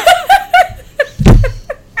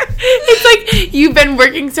 It's like, you've been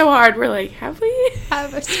working so hard. We're like, have we? I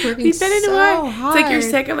was working We've been in so Hawaii. hard. It's like, you're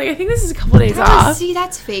sick. I'm like, I think this is a couple days That off. was- see,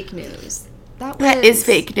 that's fake news. That is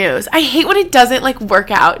fake news. I hate when it doesn't, like,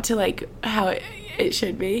 work out to, like, how it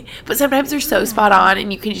should be. But sometimes they're so spot on,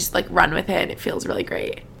 and you can just, like, run with it, and it feels really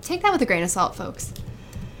great. Take that with a grain of salt, folks.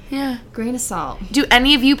 Yeah. Grain of salt. Do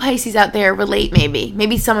any of you Pisces out there relate, maybe?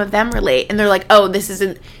 Maybe some of them relate, and they're like, oh, this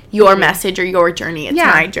isn't your message or your journey. It's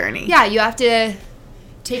my journey. Yeah, you have to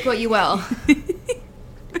take what you will.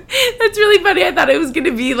 That's really funny. I thought it was going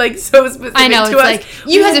to be, like, so specific I know, to it's us. like,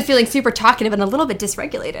 you guys are feeling super talkative and a little bit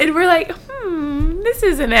dysregulated. And we're like, this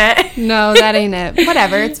isn't it. No, that ain't it.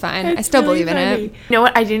 Whatever, it's fine. I That's still really believe in funny. it. You know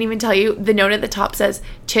what? I didn't even tell you. The note at the top says,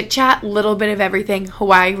 chit chat, little bit of everything,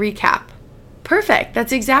 Hawaii recap. Perfect.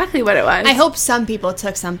 That's exactly what it was. I hope some people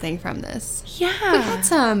took something from this. Yeah. We had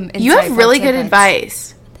some You have insightful really good tidbits.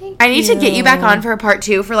 advice. Thank I need to get you back you. on for a part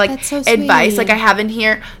 2 for, like, That's so advice sweet. like I have in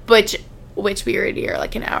here, which we already are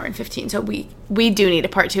like an hour and 15. So we do need a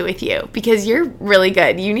part 2 with you because you're really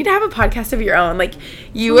good. You need to have a podcast of your own. Like,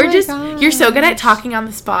 you Oh are my just, you're so good at gosh. talking on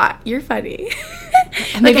the spot. You're funny.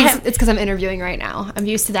 Maybe it's because I'm interviewing right now. I'm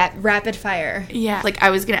used to that rapid fire. Yeah. Like, I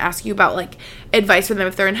was going to ask you about, like, advice for them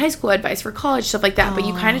if they're in high school, advice for college, stuff like that. But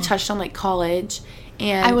you kind of touched on, like, college.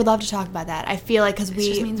 And I would love to talk about that. I feel like because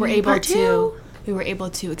we were able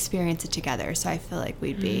to experience it together. So I feel like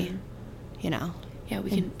we'd be, Yeah, we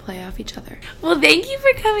can play off each other. Well, thank you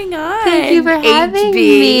for coming on. Thank you for having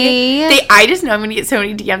me. I just know I'm going to get so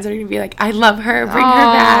many DMs that are going to be like, I love her. Bring her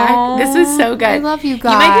back. This was so good. I love you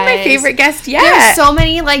guys. You might be my favorite guest yet. There's so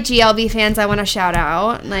many, like, GLB fans I want to shout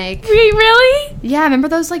out. Like, really? Yeah, remember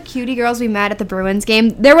those, like, cutie girls we met at the Bruins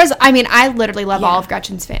game? I literally love all of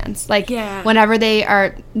Gretchen's fans. Like, whenever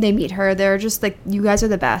they meet her, they're just, like, you guys are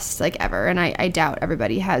the best, like, ever. And I doubt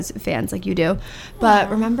everybody has fans like you do. But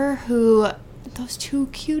remember those two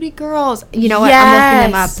cutie girls. You know what? I'm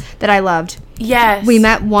looking them up that I loved. Yes. We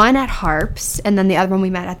met one at Harps, and then the other one we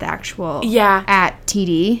met at the actual at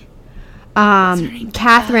TD.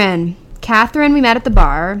 Catherine. Catherine, we met at the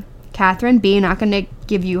bar. Catherine B. I'm not going to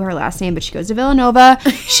give you her last name, but she goes to Villanova.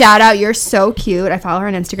 Shout out, you're so cute. I follow her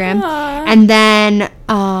on Instagram. Aww. And then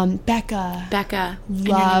Becca.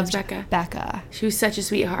 Loved Becca. She was such a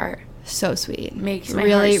sweetheart. So sweet. Makes my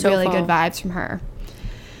really, heart so really full. good vibes from her.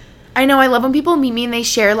 I know. I love when people meet me and they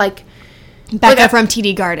share, like... Becca from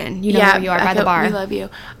TD Garden. You know who you are by the bar. We love you.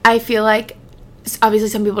 I feel like, obviously,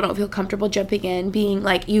 some people don't feel comfortable jumping in, being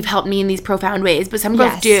like, you've helped me in these profound ways, but some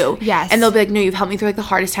girls do. Yes. And they'll be like, no, you've helped me through, like, the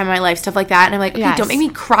hardest time of my life, stuff like that. And I'm like, okay, don't make me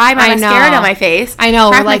cry my mascara down my face. I know.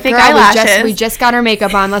 We're like, girl, we just got our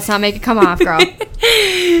makeup on. Let's not make it come off, girl.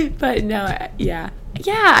 But no, yeah.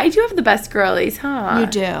 Yeah, I do have the best girlies, huh? You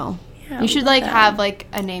do. You should, like, have, like,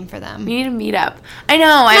 a name for them. We need a meetup. I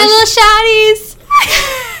know. My little shawties.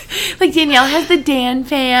 Like, Danielle has the Dan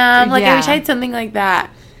fam. Like, I wish I had something like that.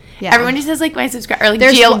 Yeah. Everyone just says, like, my subscriber, or, like,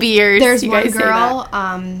 GLBers. There's one girl,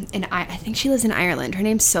 I think she lives in Ireland. Her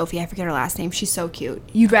name's Sophie. I forget her last name. She's so cute.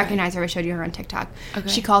 You'd recognize her. I showed you her on TikTok. Okay.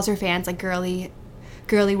 She calls her fans, like, girly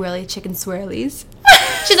willy chicken swirlies.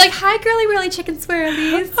 She's like, hi, girly willy chicken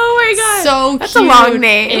swirlies. Oh my god, so that's cute. A long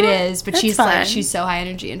name. It is, but she's fun. Like, she's so high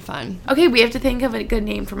energy and fun. Okay, we have to think of a good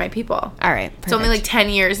name for my people. All right, perfect. It's only like 10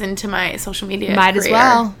 years into my social media Might career. as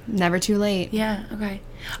well. Never too late. Yeah.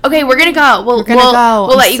 Okay, we're gonna go. We'll go.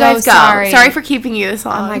 We'll let you guys go. Sorry for keeping you this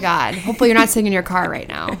long. Oh my god. Hopefully you're not sitting in your car right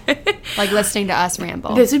now, like listening to us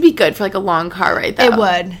ramble. This would be good for like a long car ride, though. It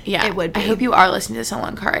would. Yeah, it would be. I hope you are listening to this on a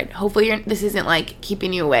long car ride. Hopefully this isn't like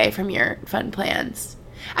keeping you away from your fun plans.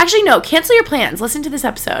 Actually, no. Cancel your plans. Listen to this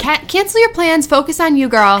episode. Cancel your plans. Focus on you,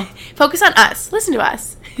 girl. Focus on us. Listen to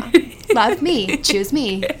us. Love me. Choose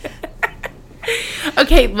me.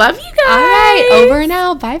 Okay, love you guys. All right, over and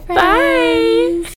out. Bye, friends. Bye.